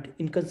 they had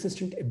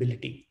inconsistent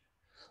ability.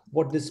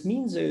 What this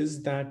means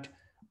is that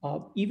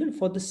even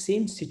for the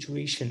same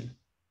situation,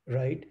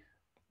 right,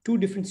 two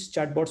different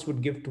chatbots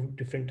would give two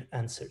different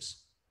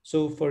answers.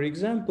 So for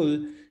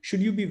example, should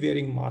you be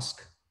wearing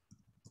mask?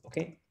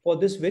 Okay, for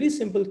this very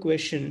simple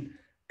question,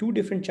 two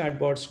different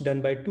chatbots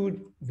done by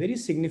two very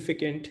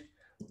significant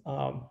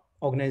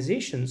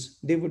organizations,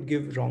 they would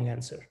give wrong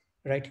answer,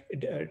 right?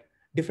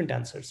 Different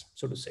answers,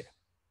 so to say.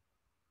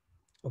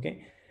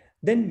 Okay,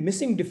 then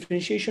missing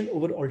differentiation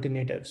over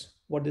alternatives.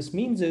 What this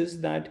means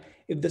is that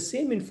if the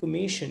same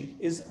information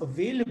is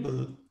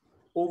available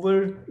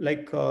over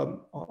like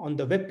on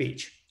the web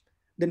page,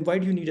 then why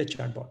do you need a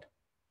chatbot?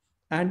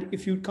 And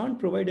if you can't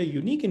provide a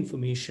unique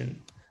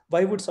information,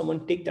 why would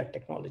someone take that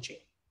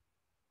technology?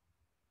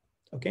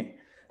 Okay.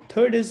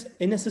 Third is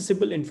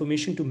inaccessible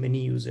information to many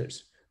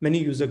users, many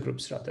user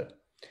groups rather.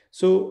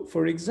 So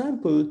for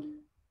example,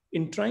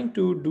 in trying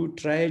to do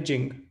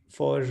triaging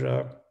for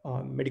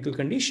medical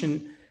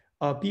condition,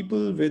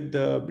 people with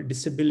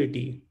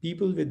disability,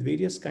 people with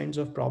various kinds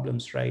of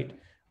problems, right,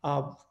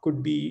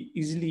 could be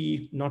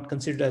easily not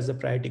considered as a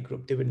priority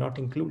group. They were not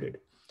included,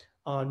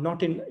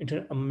 not in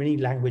many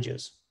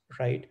languages,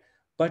 right?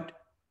 But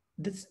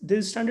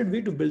there's standard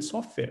way to build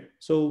software.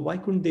 So why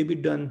couldn't they be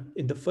done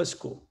in the first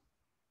go?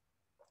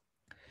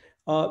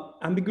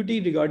 Ambiguity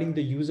regarding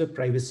the user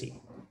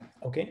privacy.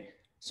 Okay,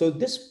 so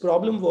this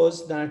problem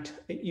was that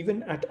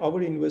even at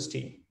our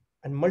university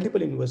and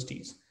multiple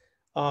universities,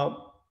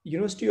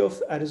 University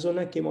of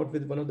Arizona came out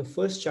with one of the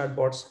first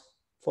chatbots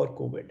for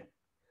COVID.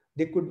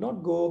 They could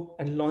not go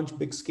and launch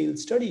big scale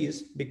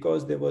studies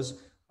because there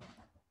was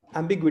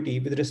ambiguity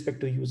with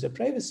respect to user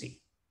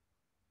privacy.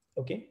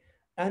 Okay,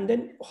 and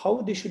then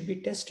how they should be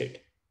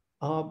tested,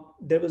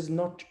 there was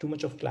not too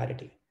much of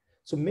clarity.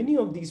 So many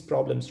of these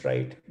problems,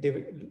 right,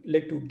 they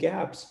led to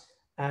gaps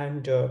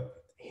and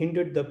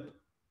hindered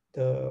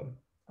the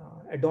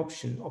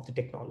adoption of the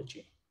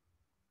technology.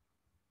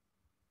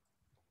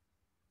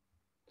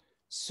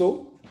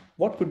 So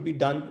what could be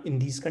done in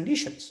these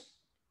conditions?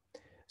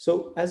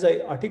 So as I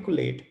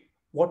articulate,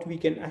 what we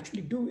can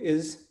actually do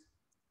is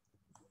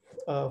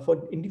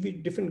for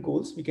individual different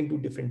goals, we can do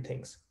different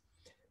things.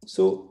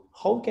 So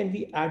how can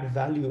we add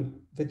value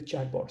with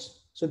chatbots?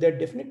 So they're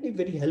definitely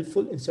very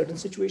helpful in certain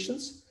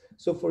situations.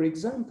 So for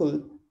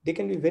example, they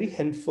can be very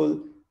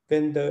helpful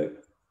when the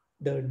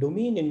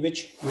domain in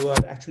which you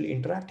are actually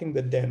interacting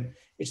with them,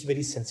 it's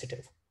very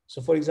sensitive.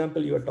 So for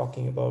example, you are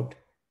talking about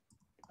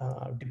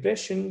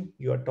depression,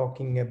 you are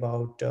talking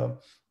about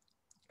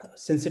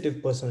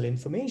sensitive personal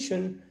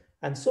information,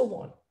 and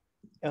so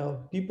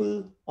on.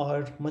 People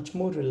are much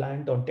more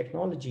reliant on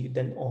technology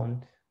than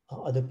on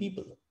other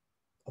people.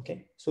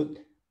 Okay, so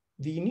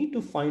we need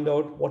to find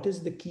out what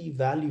is the key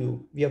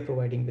value we are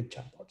providing with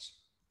chatbots.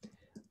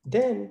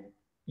 Then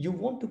you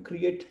want to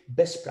create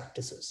best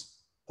practices.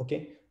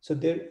 Okay, so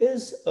there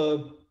is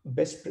a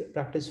best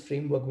practice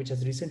framework which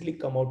has recently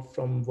come out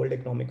from World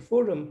Economic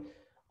Forum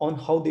on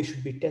how they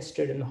should be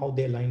tested and how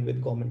they align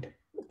with government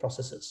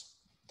processes,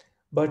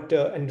 but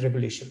and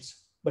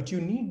regulations. But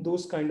you need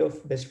those kind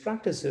of best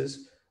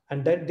practices,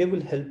 and that they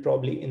will help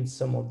probably in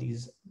some of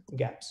these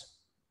gaps.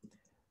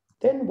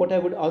 Then what I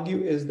would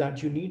argue is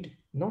that you need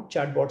not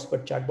chatbots,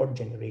 but chatbot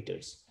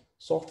generators.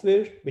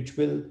 Software which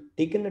will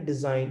take in a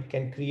design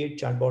can create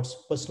chatbots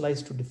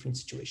personalized to different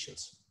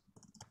situations.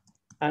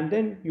 And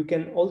then you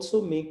can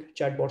also make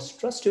chatbots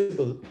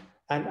trustable.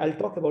 And I'll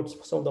talk about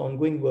some of the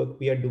ongoing work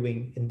we are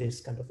doing in this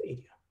kind of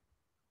area.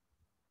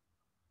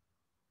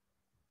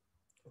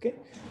 Okay,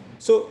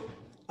 so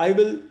I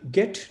will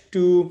get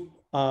to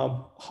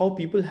how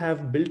people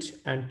have built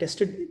and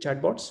tested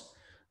chatbots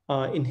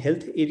in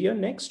health area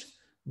next.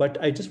 But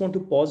I just want to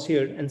pause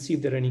here and see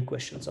if there are any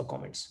questions or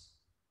comments.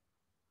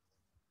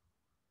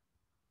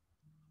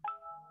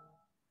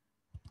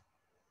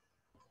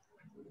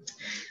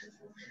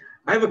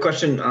 I have a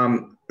question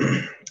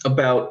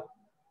about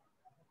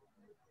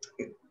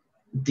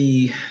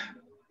the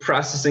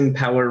processing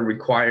power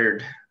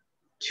required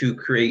to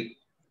create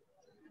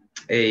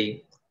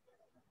a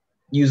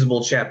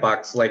usable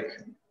chatbots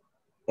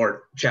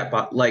or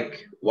chatbot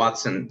like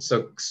Watson.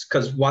 So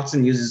because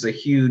Watson uses a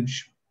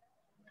huge,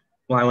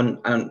 well,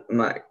 I'm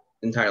not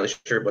entirely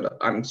sure, but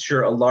I'm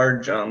sure a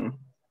large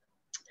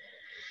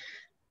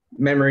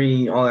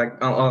memory, all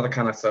that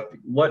kind of stuff.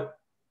 What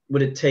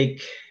would it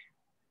take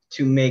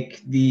to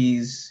make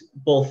these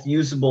both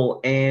usable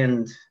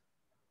and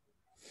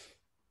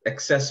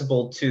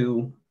accessible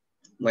to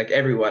like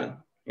everyone,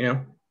 you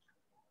know?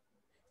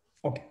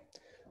 Okay.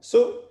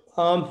 So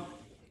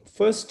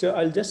first,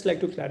 I'll just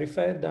like to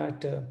clarify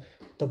that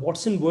the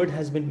Watson word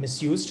has been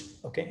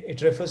misused. Okay,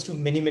 it refers to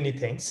many, many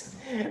things.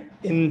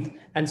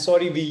 And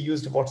sorry, we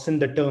used Watson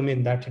the term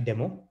in that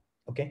demo.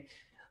 Okay,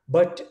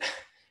 but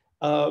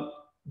uh,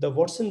 the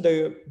Watson,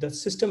 the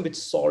system which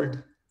solved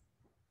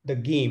the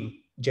game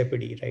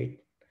Jeopardy, right?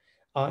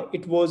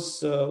 It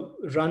was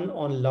run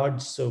on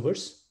large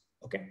servers.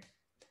 Okay,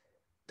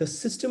 the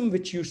system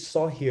which you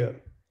saw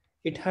here,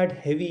 it had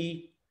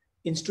heavy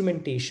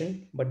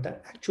instrumentation, but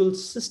the actual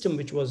system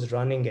which was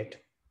running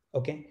it,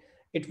 okay,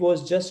 it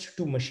was just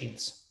two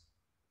machines,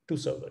 two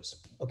servers,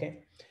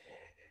 okay.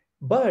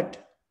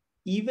 But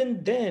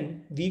even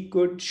then, we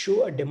could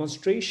show a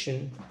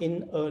demonstration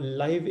in a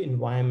live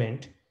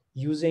environment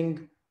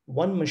using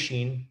one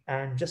machine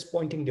and just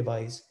pointing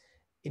device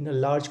in a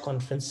large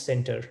conference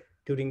center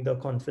during the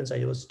conference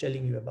I was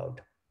telling you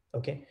about.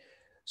 Okay.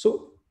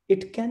 So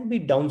it can be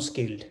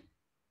downscaled.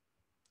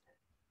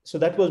 So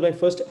that was my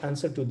first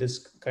answer to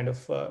this kind of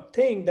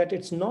thing, that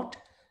it's not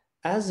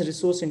as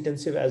resource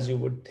intensive as you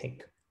would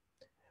think.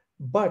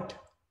 But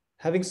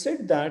having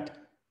said that,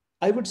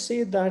 I would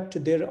say that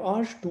there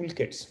are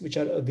toolkits which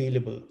are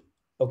available.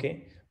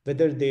 Okay,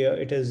 whether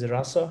it is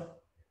Rasa,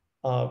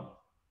 uh,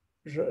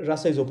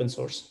 Rasa is open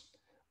source.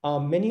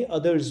 Many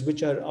others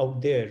which are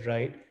out there,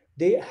 right?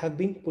 They have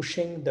been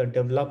pushing the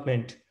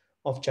development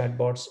of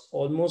chatbots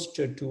almost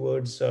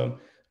towards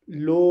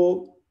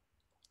low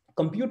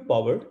compute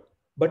power,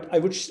 but I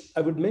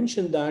would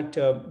mention that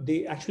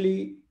they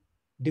actually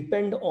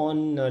depend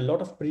on a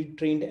lot of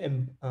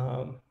pre-trained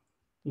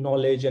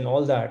knowledge and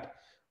all that,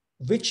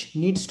 which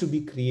needs to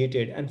be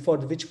created and for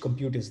which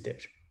compute is there.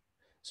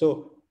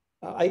 So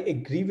I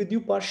agree with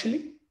you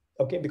partially,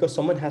 okay, because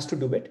someone has to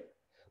do it.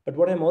 But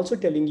what I'm also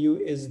telling you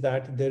is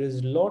that there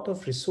is a lot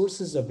of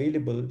resources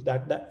available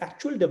that the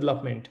actual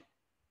development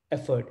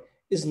effort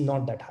is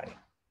not that high.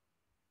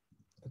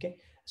 Okay,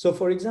 so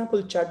for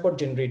example, chatbot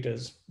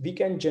generators, we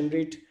can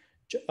generate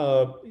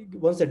uh,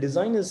 once the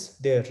design is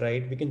there,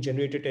 right? We can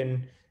generate it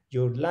in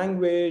your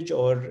language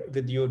or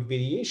with your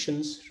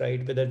variations,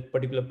 right, with a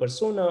particular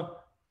persona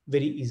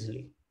very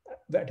easily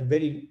at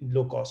very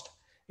low cost.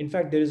 In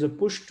fact, there is a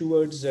push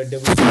towards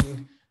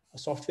developing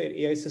software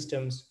AI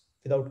systems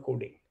without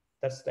coding.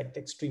 That's like the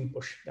extreme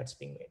push that's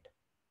being made.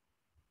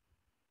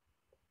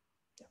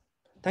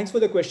 Thanks for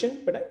the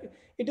question, but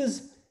it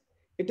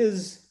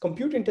is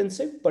compute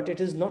intensive, but it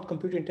is not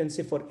compute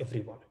intensive for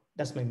everyone.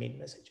 That's my main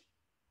message.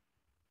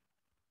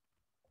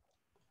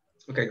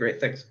 Okay, great,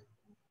 thanks.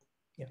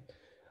 Yeah.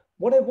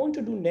 What I want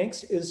to do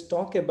next is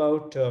talk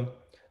about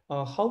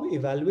how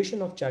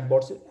evaluation of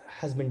chatbots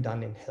has been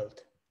done in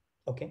health.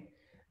 Okay,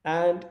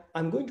 and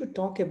I'm going to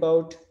talk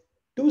about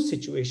two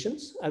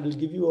situations. I will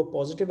give you a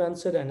positive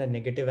answer and a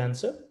negative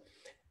answer.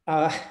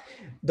 Uh,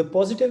 the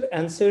positive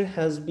answer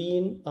has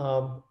been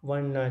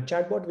one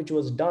chatbot which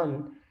was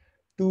done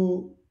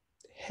to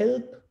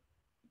help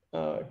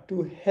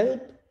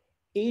help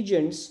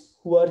agents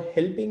who are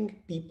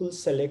helping people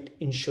select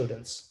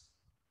insurance,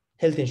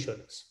 health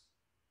insurance.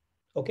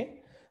 Okay,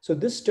 so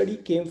this study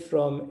came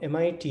from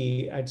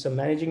MIT at some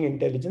managing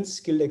intelligence,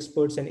 skilled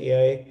experts, and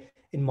AI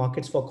in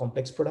markets for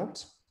complex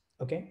products.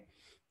 Okay,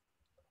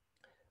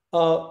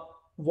 uh,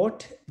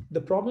 what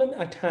the problem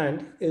at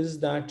hand is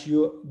that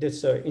you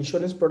this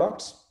insurance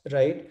products,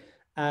 right,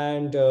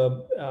 and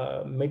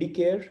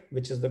Medicare,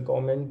 which is the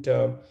government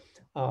uh,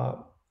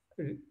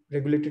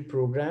 regulated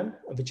program,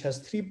 which has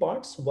three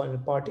parts.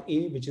 One, part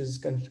A, which is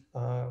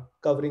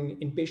covering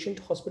inpatient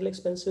hospital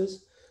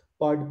expenses;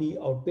 part B,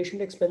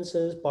 outpatient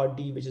expenses; part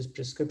D, which is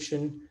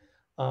prescription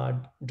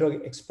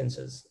drug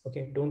expenses.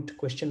 Okay, don't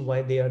question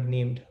why they are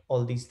named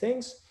all these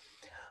things.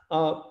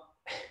 uh,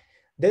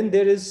 then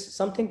there is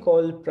something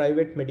called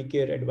private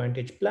Medicare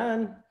Advantage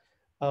Plan,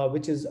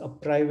 which is a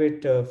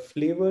private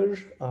flavor,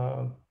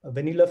 a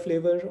vanilla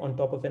flavor on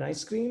top of an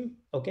ice cream.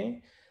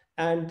 Okay.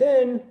 And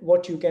then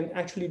what you can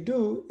actually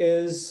do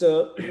is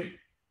you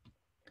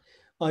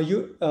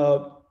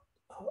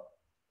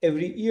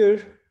every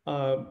year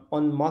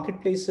on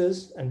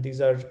marketplaces, and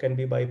these are can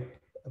be by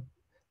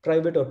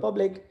private or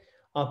public,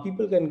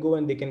 people can go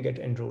and they can get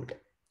enrolled.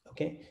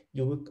 Okay,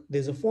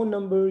 there's a phone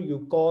number,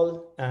 you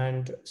call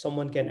and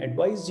someone can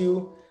advise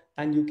you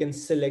and you can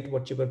select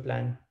whichever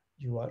plan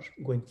you are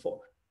going for.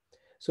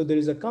 So there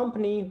is a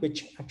company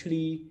which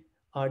actually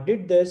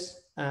did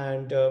this,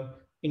 and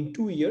in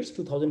 2 years,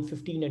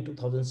 2015 and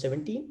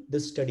 2017,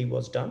 this study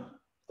was done.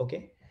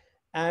 Okay,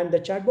 and the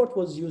chatbot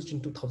was used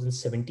in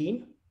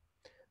 2017.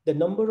 The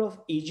number of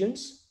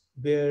agents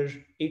were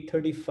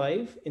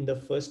 835 in the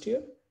first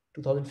year,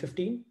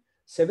 2015.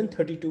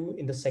 732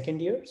 in the second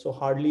year, so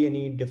hardly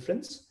any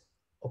difference.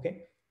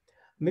 Okay,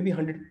 maybe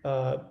 100,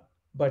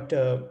 but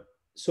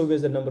so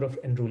was the number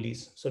of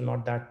enrollees, so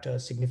not that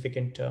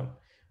significant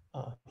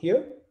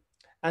here.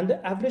 And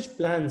the average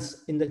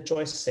plans in the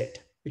choice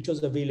set which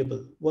was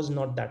available was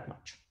not that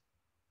much.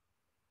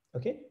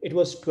 Okay, it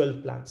was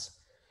 12 plans.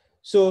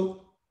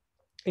 So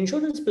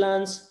insurance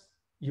plans,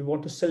 you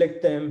want to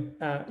select them,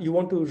 you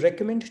want to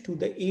recommend to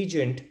the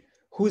agent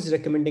who is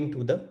recommending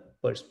to the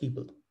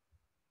people.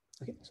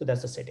 Okay, so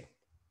that's the setting.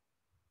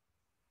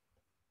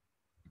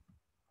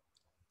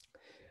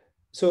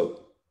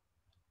 So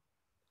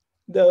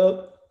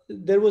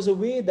there was a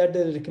way that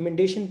the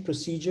recommendation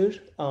procedure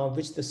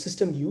which the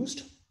system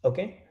used,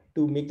 okay,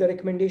 to make the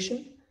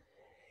recommendation,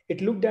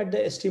 it looked at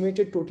the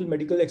estimated total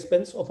medical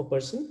expense of a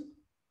person.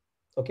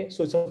 Okay,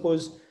 so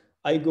suppose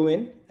I go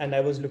in and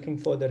I was looking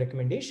for the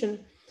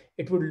recommendation,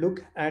 it would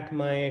look at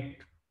my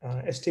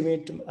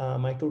estimate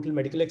my total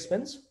medical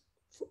expense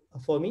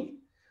for me,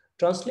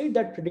 translate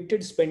that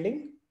predicted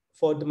spending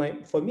for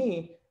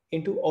me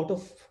into out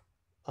of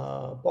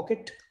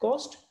pocket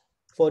cost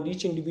for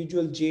each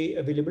individual J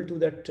available to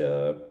that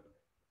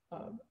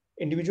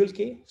individual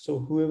K. So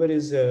whoever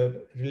is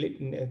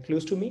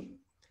close to me,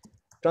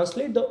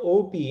 translate the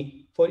OP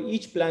for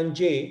each plan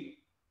J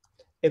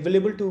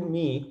available to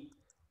me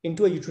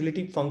into a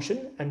utility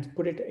function and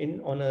put it in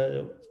on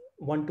a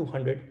 1 to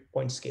 100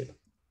 point scale.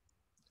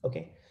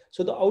 Okay,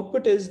 so the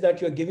output is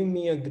that you're giving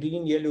me a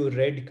green, yellow,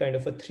 red kind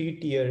of a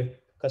 3-tier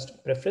custom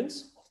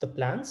preference of the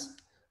plans,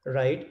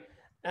 right?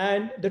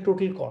 And the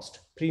total cost,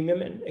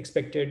 premium and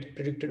expected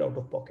predicted out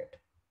of pocket.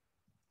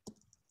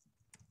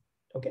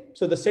 Okay,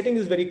 so the setting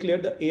is very clear.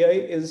 The AI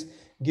is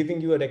giving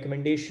you a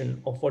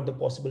recommendation of what the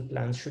possible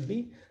plans should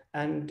be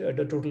and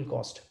the total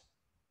cost.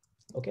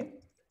 Okay,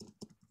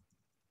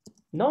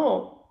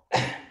 now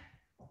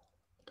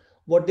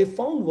what they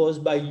found was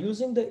by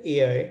using the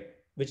AI,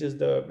 which is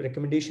the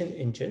recommendation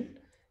engine,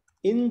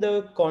 in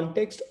the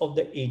context of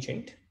the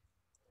agent,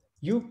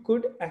 you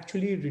could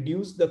actually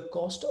reduce the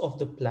cost of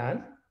the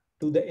plan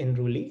to the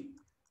enrollee,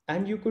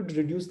 and you could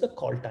reduce the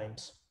call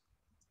times.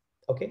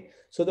 Okay,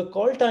 so the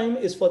call time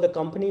is for the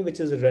company which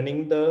is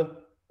running the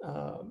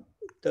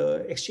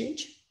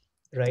exchange,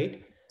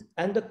 right?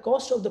 And the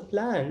cost of the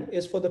plan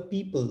is for the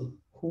people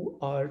who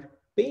are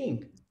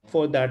paying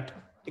for that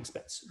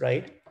expense,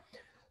 right?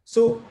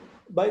 So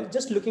by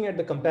just looking at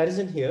the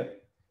comparison here,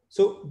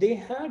 so they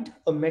had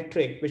a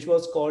metric which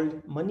was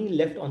called money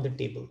left on the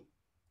table.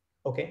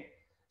 Okay,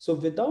 so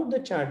without the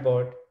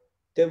chatbot,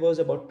 there was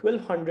about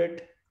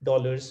 $1,200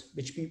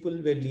 which people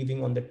were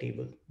leaving on the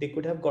table. They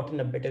could have gotten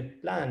a better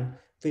plan,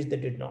 which they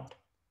did not.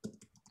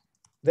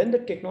 When the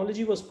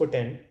technology was put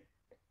in,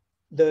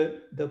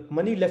 the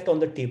money left on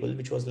the table,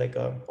 which was like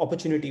an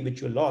opportunity which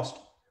you lost,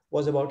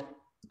 was about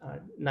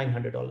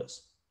 $900.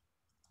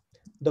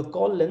 The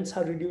call lengths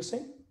are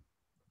reducing.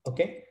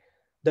 Okay,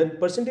 the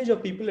percentage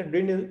of people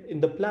enrolled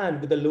in the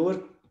plan with a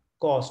lower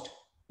cost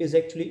is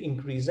actually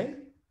increasing,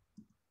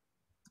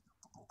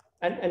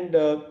 and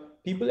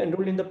people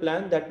enrolled in the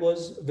plan that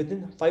was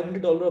within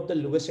 $500 of the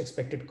lowest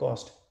expected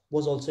cost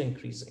was also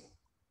increasing.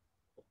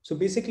 So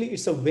basically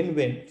it's a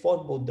win-win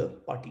for both the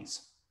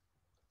parties.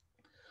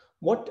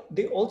 What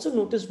they also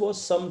noticed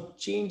was some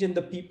change in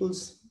the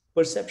people's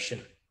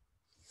perception.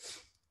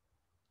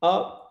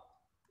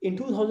 In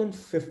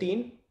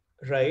 2015,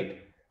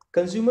 right,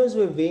 consumers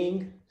were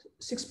weighing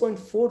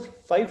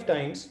 6.45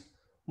 times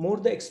more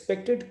the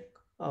expected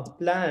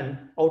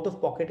plan out of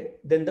pocket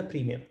than the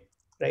premium,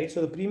 right?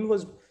 So the premium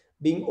was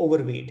being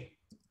overweighed,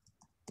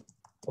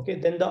 okay,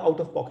 then the out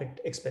of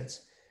pocket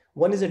expense.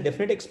 One is a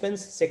definite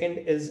expense, second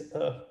is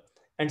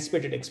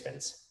anticipated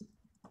expense.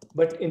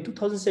 But in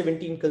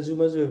 2017,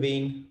 consumers were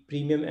weighing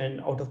premium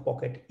and out of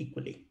pocket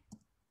equally.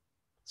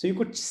 So you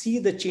could see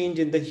the change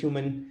in the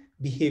human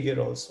behavior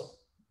also.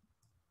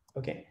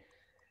 Okay.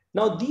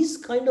 Now these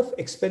kind of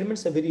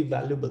experiments are very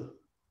valuable,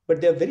 but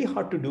they're very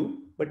hard to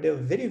do, but they're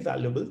very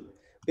valuable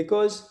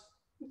because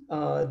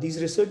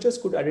these researchers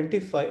could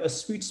identify a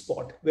sweet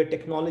spot where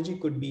technology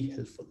could be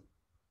helpful.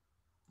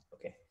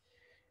 Okay.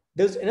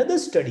 There's another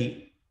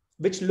study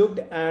which looked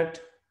at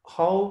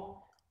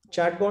how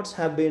chatbots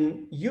have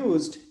been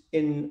used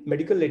in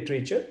medical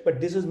literature,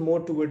 but this is more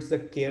towards the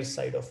care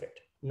side of it,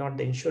 not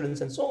the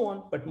insurance and so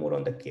on, but more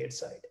on the care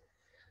side.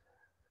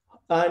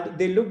 And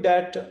they looked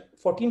at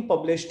 14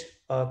 published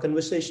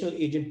conversational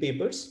agent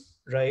papers,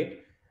 right?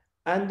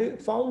 And they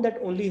found that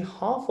only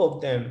half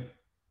of them,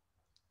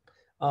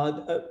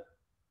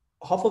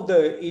 half of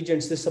the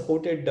agents, they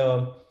supported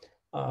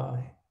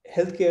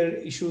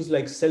healthcare issues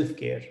like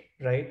self-care,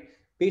 right?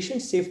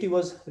 Patient safety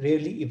was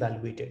rarely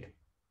evaluated.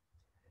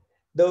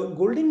 The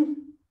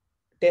golden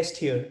test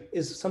here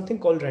is something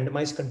called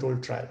randomized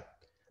controlled trial.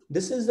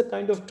 This is the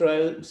kind of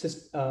trial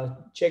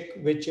check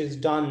which is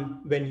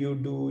done when you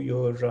do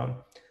your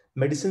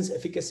medicine's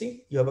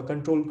efficacy. You have a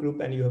control group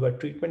and you have a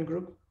treatment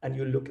group, and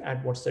you look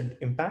at what's the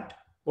impact,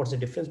 what's the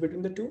difference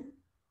between the two.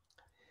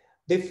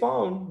 They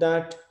found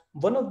that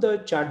one of the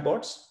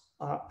chatbots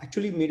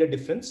actually made a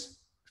difference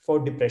for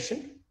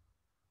depression.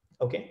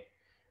 Okay,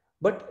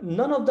 but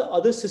none of the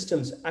other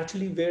systems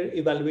actually were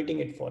evaluating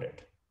it for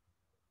it.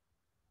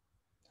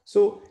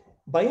 So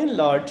by and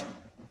large,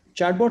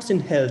 chatbots in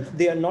health,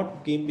 they are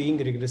not being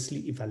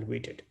rigorously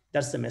evaluated.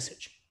 That's the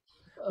message.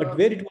 But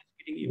where it was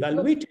getting Biplav,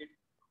 evaluated,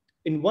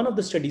 in one of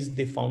the studies,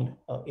 they found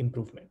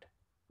improvement.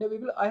 yeah,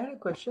 Biplav, I had a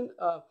question.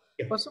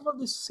 Yeah. First of all,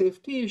 this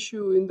safety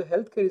issue in the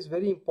healthcare is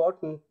very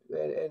important,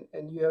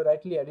 and you have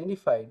rightly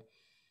identified.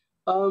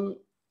 Um,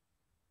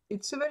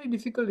 it's a very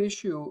difficult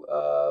issue.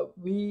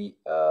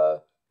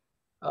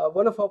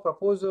 One of our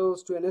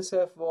proposals to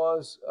NSF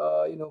was,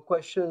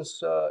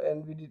 questions,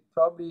 and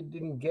probably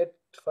didn't get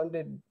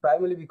funded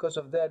primarily because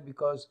of that,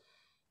 because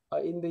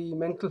in the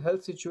mental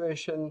health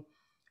situation,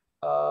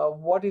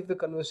 what if the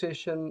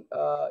conversation,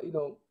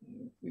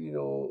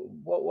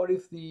 what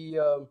if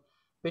the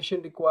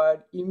patient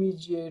required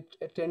immediate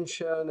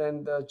attention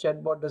and the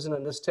chatbot doesn't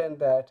understand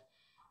that?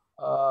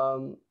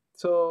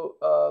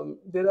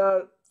 There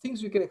are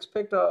things we can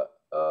expect,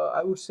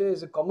 I would say,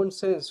 as a common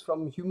sense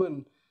from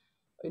human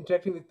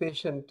interacting with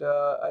patient,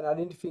 and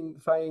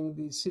identifying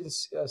the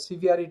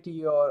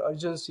severity or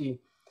urgency,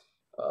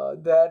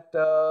 that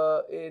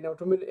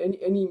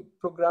any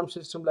program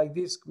system like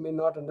this may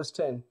not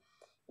understand,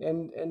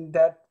 and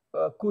that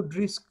could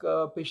risk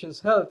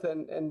patient's health,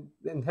 and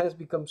hence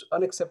becomes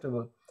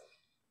unacceptable.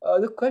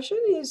 The question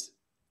is,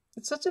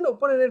 it's such an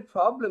open-ended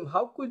problem.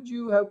 How could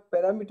you have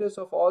parameters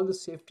of all the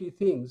safety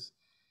things?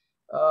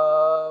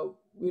 uh,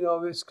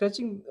 we're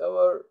scratching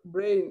our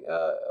brain,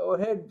 our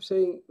head,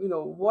 saying,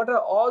 what are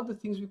all the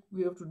things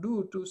we have to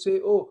do to say,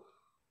 oh,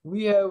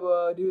 we have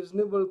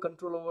reasonable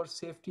control over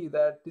safety,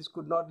 that this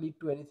could not lead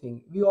to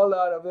anything. We all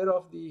are aware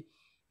of the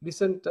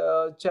recent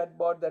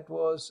chatbot that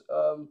was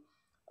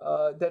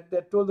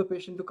that told the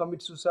patient to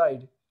commit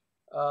suicide.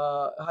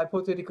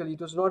 Hypothetically,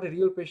 it was not a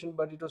real patient,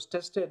 but it was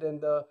tested,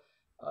 and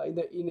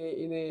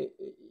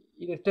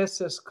in a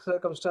test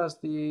circumstance,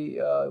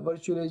 the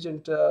virtual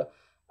agent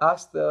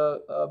asked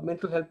the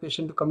mental health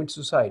patient to commit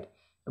suicide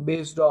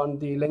based on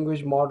the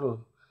language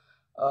model.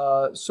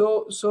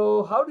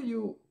 So how do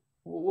you?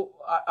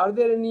 Are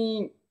there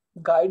any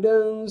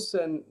guidance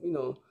and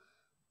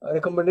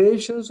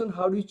recommendations on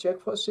how do you check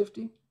for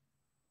safety?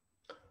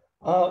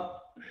 Uh,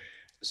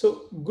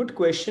 so good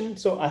question.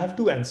 So I have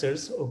two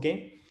answers.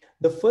 Okay.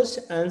 The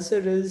first answer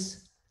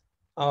is,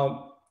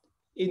 um,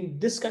 in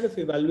this kind of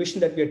evaluation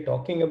that we are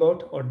talking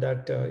about, or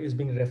that is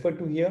being referred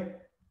to here,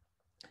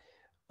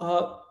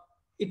 uh,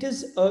 it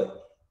is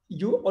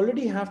you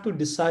already have to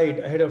decide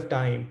ahead of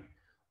time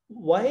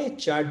why a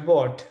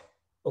chatbot,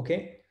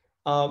 okay,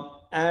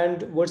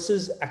 and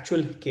versus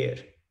actual care,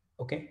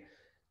 okay.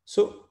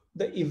 So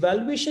the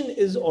evaluation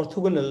is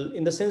orthogonal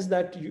in the sense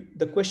that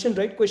the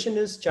right question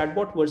is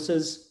chatbot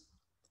versus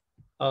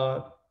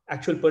uh,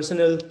 actual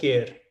personal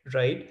care,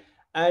 right?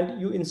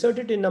 And you insert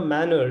it in a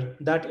manner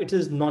that it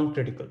is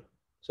non-critical.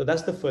 So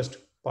that's the first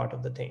part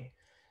of the thing.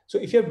 So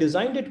if you have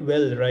designed it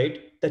well,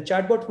 right, the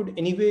chatbot would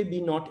anyway be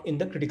not in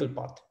the critical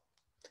path.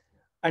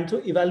 And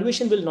so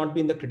evaluation will not be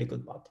in the critical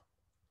path.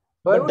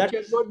 Why But would that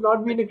is, chatbot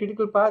not be in a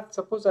critical path?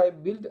 Suppose I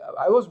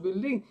was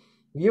building,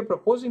 we are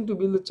proposing to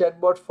build a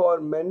chatbot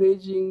for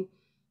managing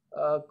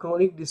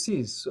chronic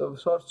disease,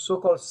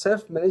 so-called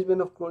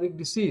self-management of chronic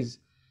disease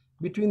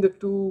between the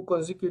two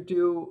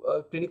consecutive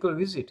clinical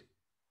visit.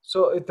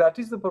 So if that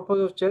is the purpose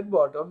of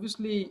chatbot,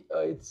 obviously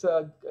it's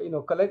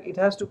collect. It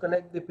has to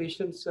collect the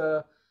patient's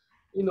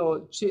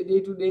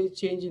day-to-day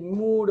change in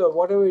mood or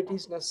whatever it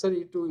is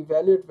necessary to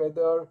evaluate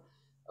whether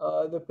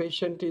the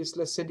patient is,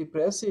 let's say,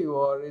 depressive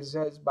or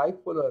has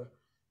bipolar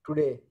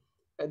today.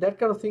 That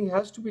kind of thing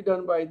has to be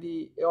done by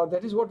or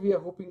that is what we are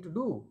hoping to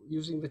do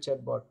using the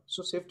chatbot.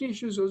 So safety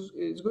issues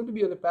is going to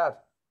be on the path.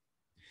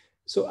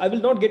 so I will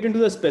not get into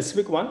the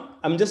specific one.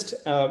 I'm just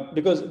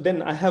because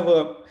then I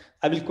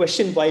will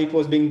question why it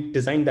was being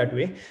designed that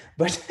way.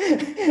 But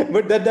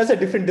but that's a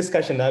different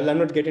discussion. I'll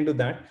not get into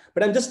that.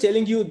 But I'm just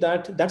telling you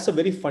that that's a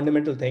very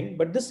fundamental thing.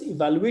 But this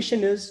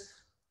evaluation is,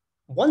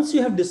 once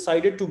you have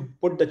decided to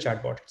put the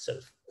chatbot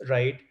itself,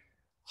 right,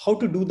 how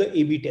to do the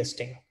A/B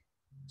testing.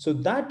 So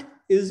that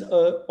is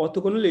a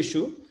orthogonal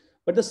issue.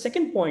 But the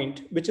second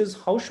point, which is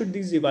how should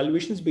these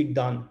evaluations be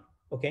done?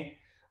 Okay.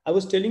 I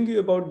was telling you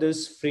about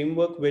this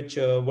framework which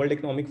World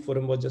Economic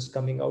Forum was just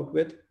coming out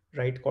with,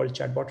 right, called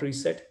Chatbot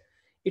Reset.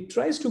 It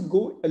tries to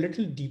go a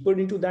little deeper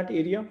into that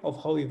area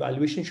of how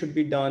evaluation should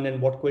be done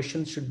and what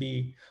questions should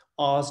be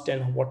asked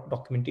and what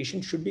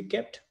documentation should be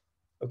kept.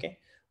 Okay.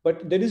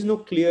 But there is no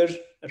clear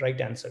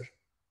right answer.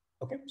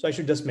 Okay. So I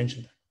should just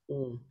mention that.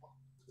 Mm.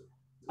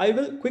 I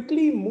will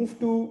quickly move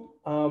to,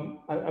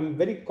 I'm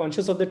very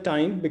conscious of the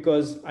time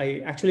because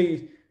I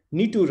actually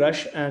need to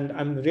rush, and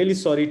I'm really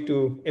sorry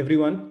to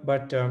everyone,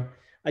 but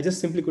I just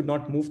simply could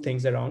not move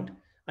things around.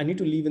 I need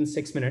to leave in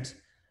 6 minutes.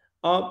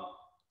 Uh,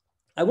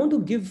 I want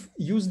to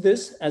use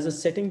this as a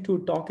setting to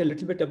talk a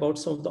little bit about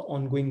some of the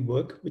ongoing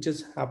work which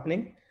is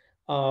happening,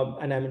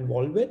 and I'm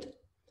involved with.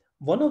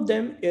 One of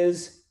them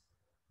is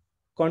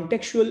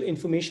contextual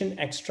information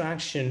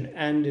extraction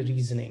and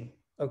reasoning.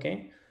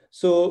 Okay.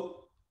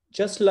 So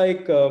just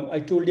like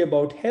I told you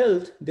about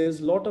health,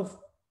 there's a lot of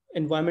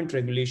environment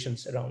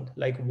regulations around,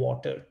 like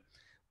water,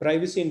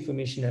 privacy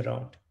information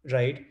around,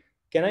 right?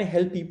 Can I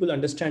help people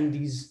understand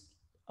these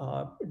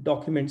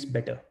documents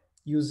better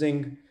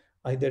using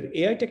either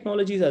AI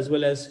technologies as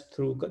well as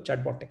through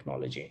chatbot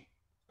technology?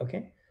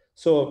 Okay,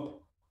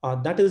 so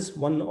that is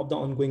one of the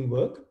ongoing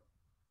work.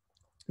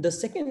 The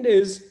second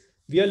is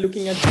we are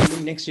looking at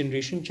building next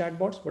generation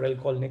chatbots, what I'll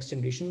call next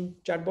generation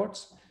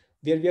chatbots,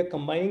 where we are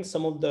combining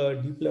some of the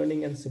deep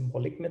learning and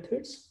symbolic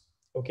methods.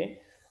 Okay,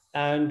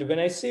 and when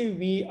I say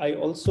we, I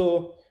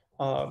also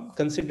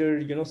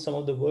consider some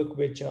of the work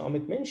which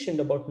Amit mentioned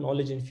about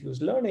knowledge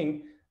infused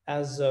learning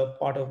as a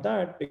part of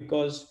that,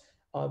 because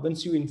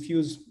once you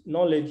infuse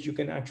knowledge, you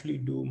can actually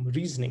do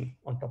reasoning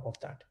on top of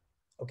that.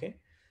 Okay,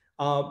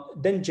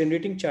 then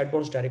generating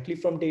chatbots directly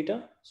from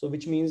data. So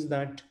which means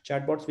that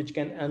chatbots which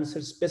can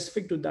answer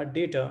specific to that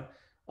data,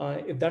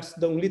 if that's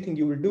the only thing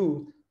you will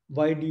do,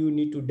 why do you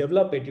need to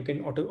develop it? You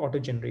can auto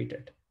generate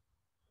it.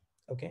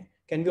 Okay,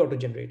 can be auto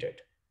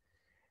generated.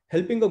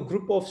 Helping a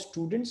group of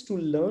students to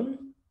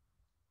learn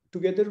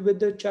together with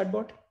the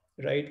chatbot,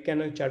 right?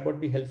 Can a chatbot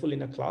be helpful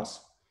in a class?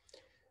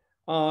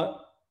 Uh,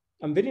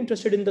 I'm very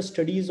interested in the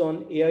studies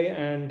on AI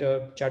and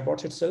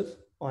chatbots itself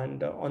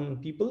and on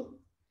people,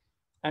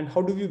 and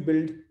how do we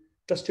build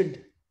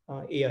trusted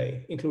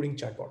AI, including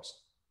chatbots.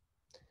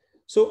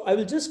 So I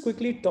will just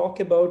quickly talk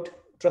about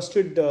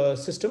trusted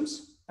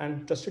systems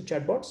and trusted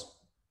chatbots.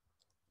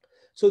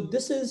 So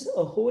this is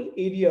a whole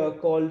area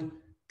called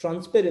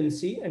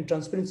transparency and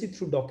transparency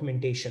through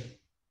documentation.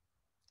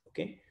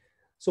 Okay,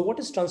 so what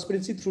is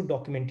transparency through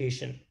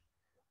documentation?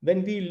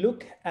 When we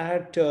look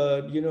at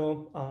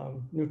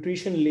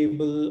nutrition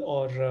label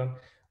or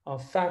a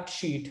fact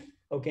sheet,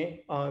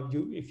 okay,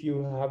 if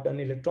you have done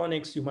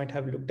electronics, you might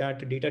have looked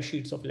at data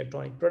sheets of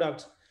electronic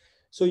products,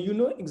 so you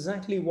know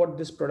exactly what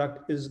this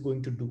product is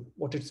going to do,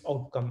 what its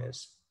outcome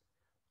is.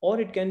 Or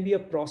it can be a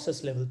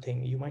process level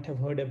thing. You might have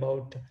heard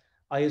about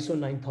ISO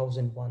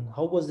 9001.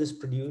 How was this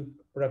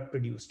product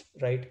produced,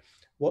 right?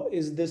 What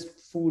is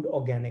this food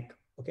organic?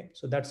 Okay,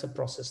 so that's a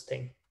process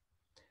thing.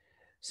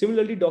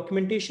 Similarly,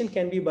 documentation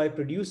can be by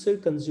producer,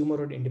 consumer,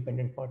 or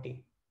independent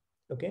party.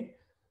 Okay,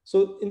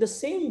 so in the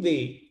same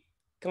way,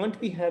 can't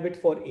we have it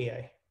for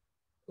AI?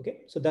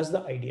 Okay, so that's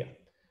the idea.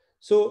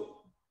 So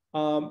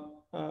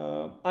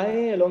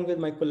I, along with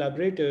my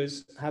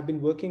collaborators, have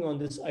been working on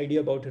this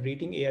idea about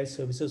rating AI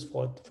services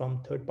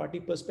from third-party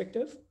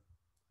perspective.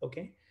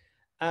 Okay,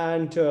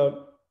 and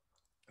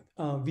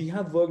we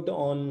have worked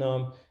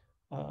on,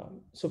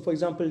 so for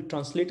example,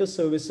 translator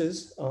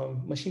services,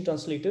 machine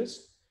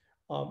translators.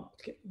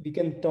 We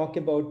can talk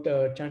about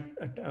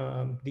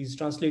these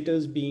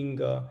translators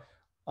being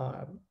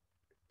uh,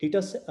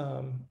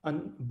 data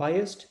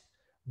unbiased,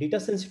 data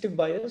sensitive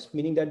bias,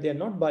 meaning that they are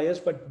not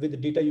biased, but with the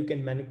data you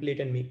can manipulate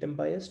and make them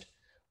biased,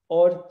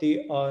 or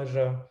they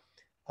are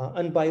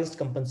unbiased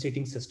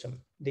compensating system.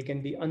 They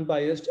can be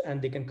unbiased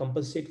and they can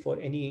compensate for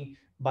any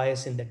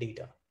bias in the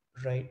data,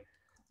 right?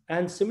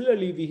 And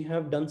similarly, we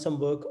have done some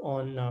work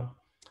on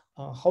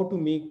how to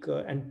make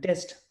and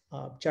test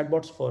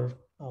chatbots for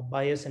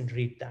bias and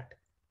rate that.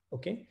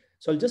 Okay,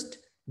 so I'll just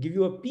give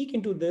you a peek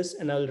into this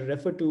and I'll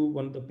refer to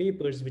one of the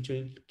papers which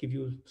will give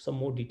you some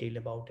more detail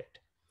about it.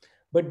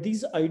 But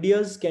these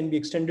ideas can be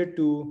extended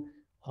to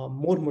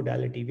more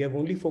modality. We have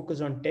only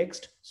focused on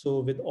text.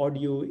 So with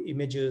audio,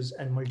 images,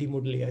 and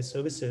multimodal AI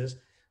services,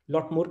 a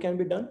lot more can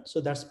be done.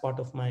 So that's part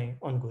of my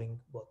ongoing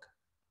work.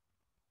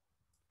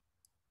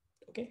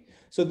 Okay,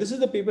 so this is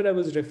the paper I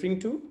was referring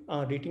to,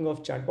 rating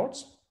of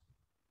chatbots.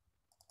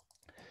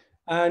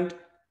 And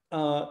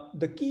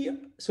the key,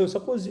 so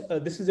suppose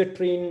this is a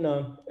train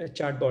a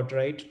chatbot,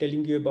 right?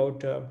 Telling you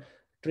about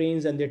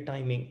trains and their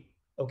timing.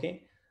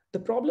 Okay. The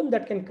problem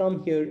that can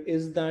come here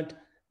is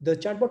that the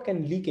chatbot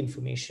can leak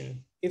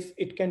information. If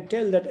it can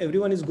tell that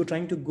everyone is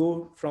trying to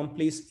go from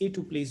place A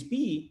to place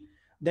B,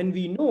 then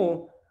we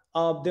know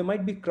there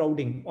might be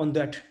crowding on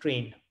that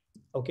train.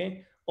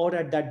 Okay. Or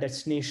at that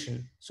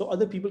destination. So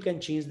other people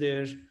can change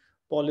their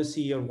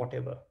policy or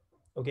whatever.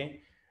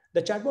 Okay.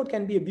 The chatbot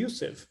can be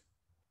abusive.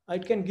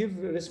 It can give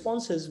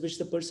responses which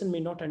the person may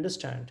not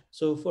understand.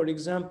 So for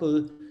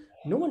example,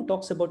 no one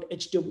talks about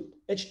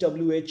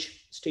HWH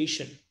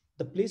station.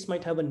 The place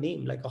might have a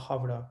name like a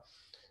Havra.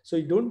 So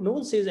no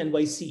one says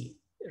NYC,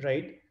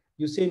 right?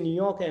 You say New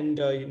York and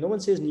no one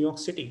says New York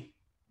City.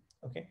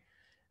 Okay.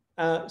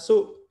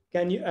 So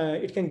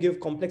it can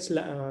give complex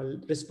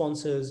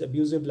responses,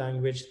 abusive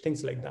language,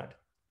 things like that.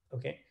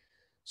 Okay.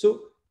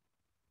 So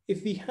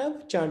if we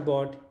have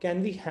chatbot,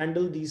 can we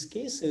handle these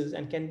cases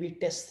and can we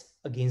test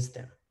against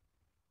them?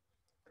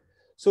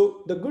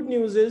 So the good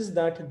news is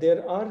that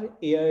there are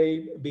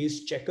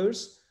AI-based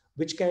checkers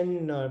which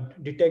can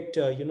detect,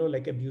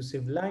 like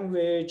abusive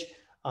language,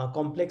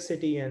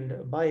 complexity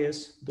and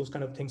bias. Those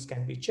kind of things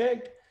can be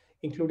checked,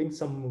 including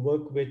some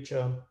work which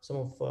some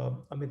of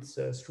Amit's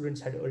students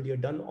had earlier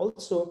done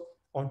also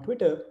on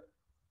Twitter.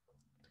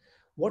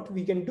 What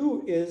we can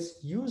do is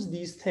use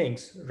these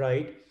things,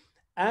 right?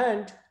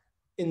 And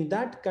in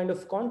that kind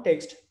of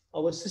context,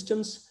 our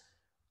systems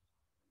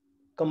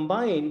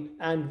combine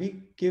and we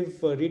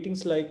give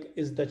ratings like,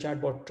 is the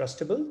chatbot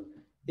trustable?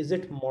 Is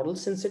it model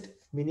sensitive?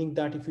 Meaning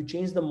that if you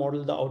change the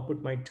model, the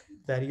output might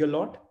vary a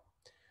lot.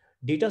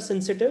 Data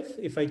sensitive,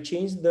 if I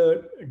change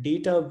the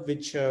data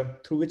which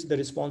through which the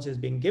response is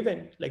being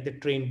given, like the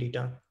trained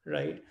data,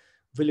 right?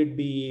 Will it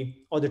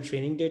be, or the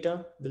training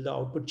data, will the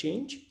output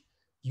change?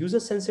 User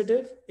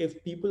sensitive,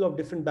 if people of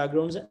different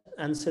backgrounds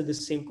answer the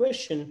same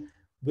question,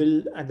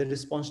 will the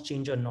response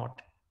change or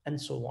not? And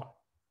so on.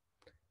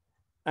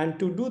 And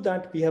to do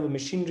that, we have a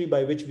machinery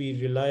by which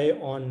we rely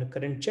on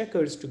current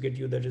checkers to get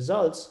you the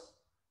results,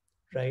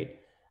 right?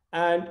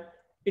 And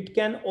it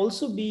can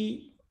also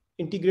be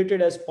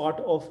integrated as part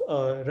of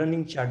a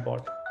running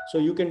chatbot. So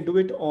you can do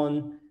it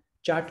on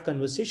chat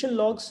conversation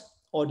logs,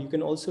 or you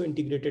can also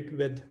integrate it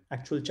with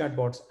actual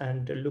chatbots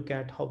and look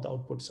at how the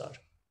outputs are.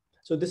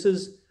 So this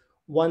is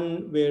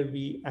one where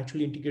we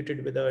actually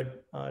integrated with a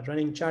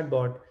running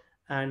chatbot,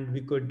 and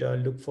we could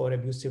look for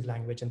abusive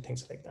language and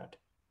things like that.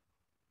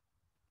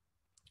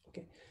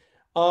 Okay.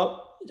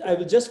 I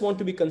will just want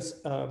to be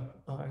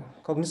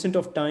cognizant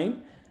of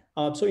time.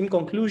 So in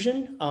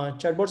conclusion,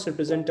 chatbots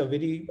represent a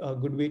very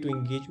good way to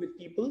engage with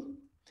people.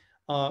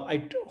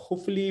 I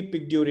hopefully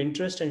piqued your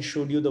interest and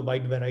showed you the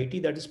wide variety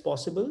that is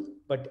possible,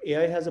 but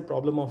AI has a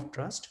problem of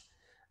trust.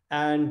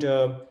 And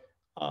uh,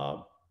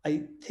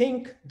 I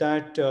think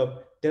that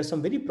there are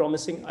some very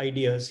promising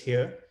ideas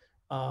here.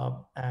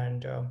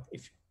 And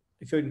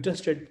if you're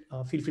interested,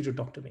 feel free to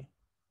talk to me.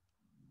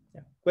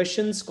 Yeah.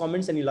 Questions,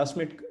 comments, any last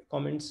minute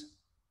comments?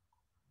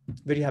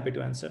 Very happy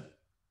to answer.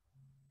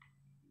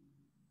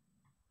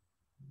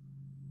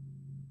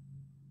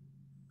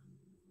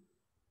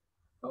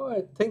 All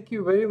right, thank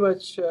you very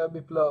much,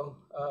 Biplav.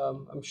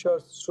 I'm sure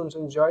students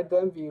enjoyed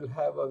them. We will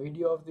have a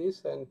video of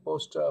this and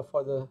post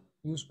for the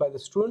use by the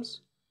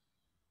students.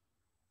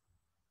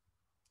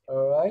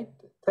 All right,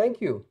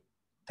 thank you.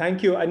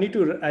 Thank you. I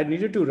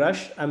needed to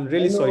rush. I'm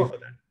really sorry for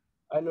that.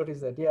 I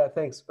noticed that. Yeah,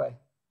 thanks. Bye.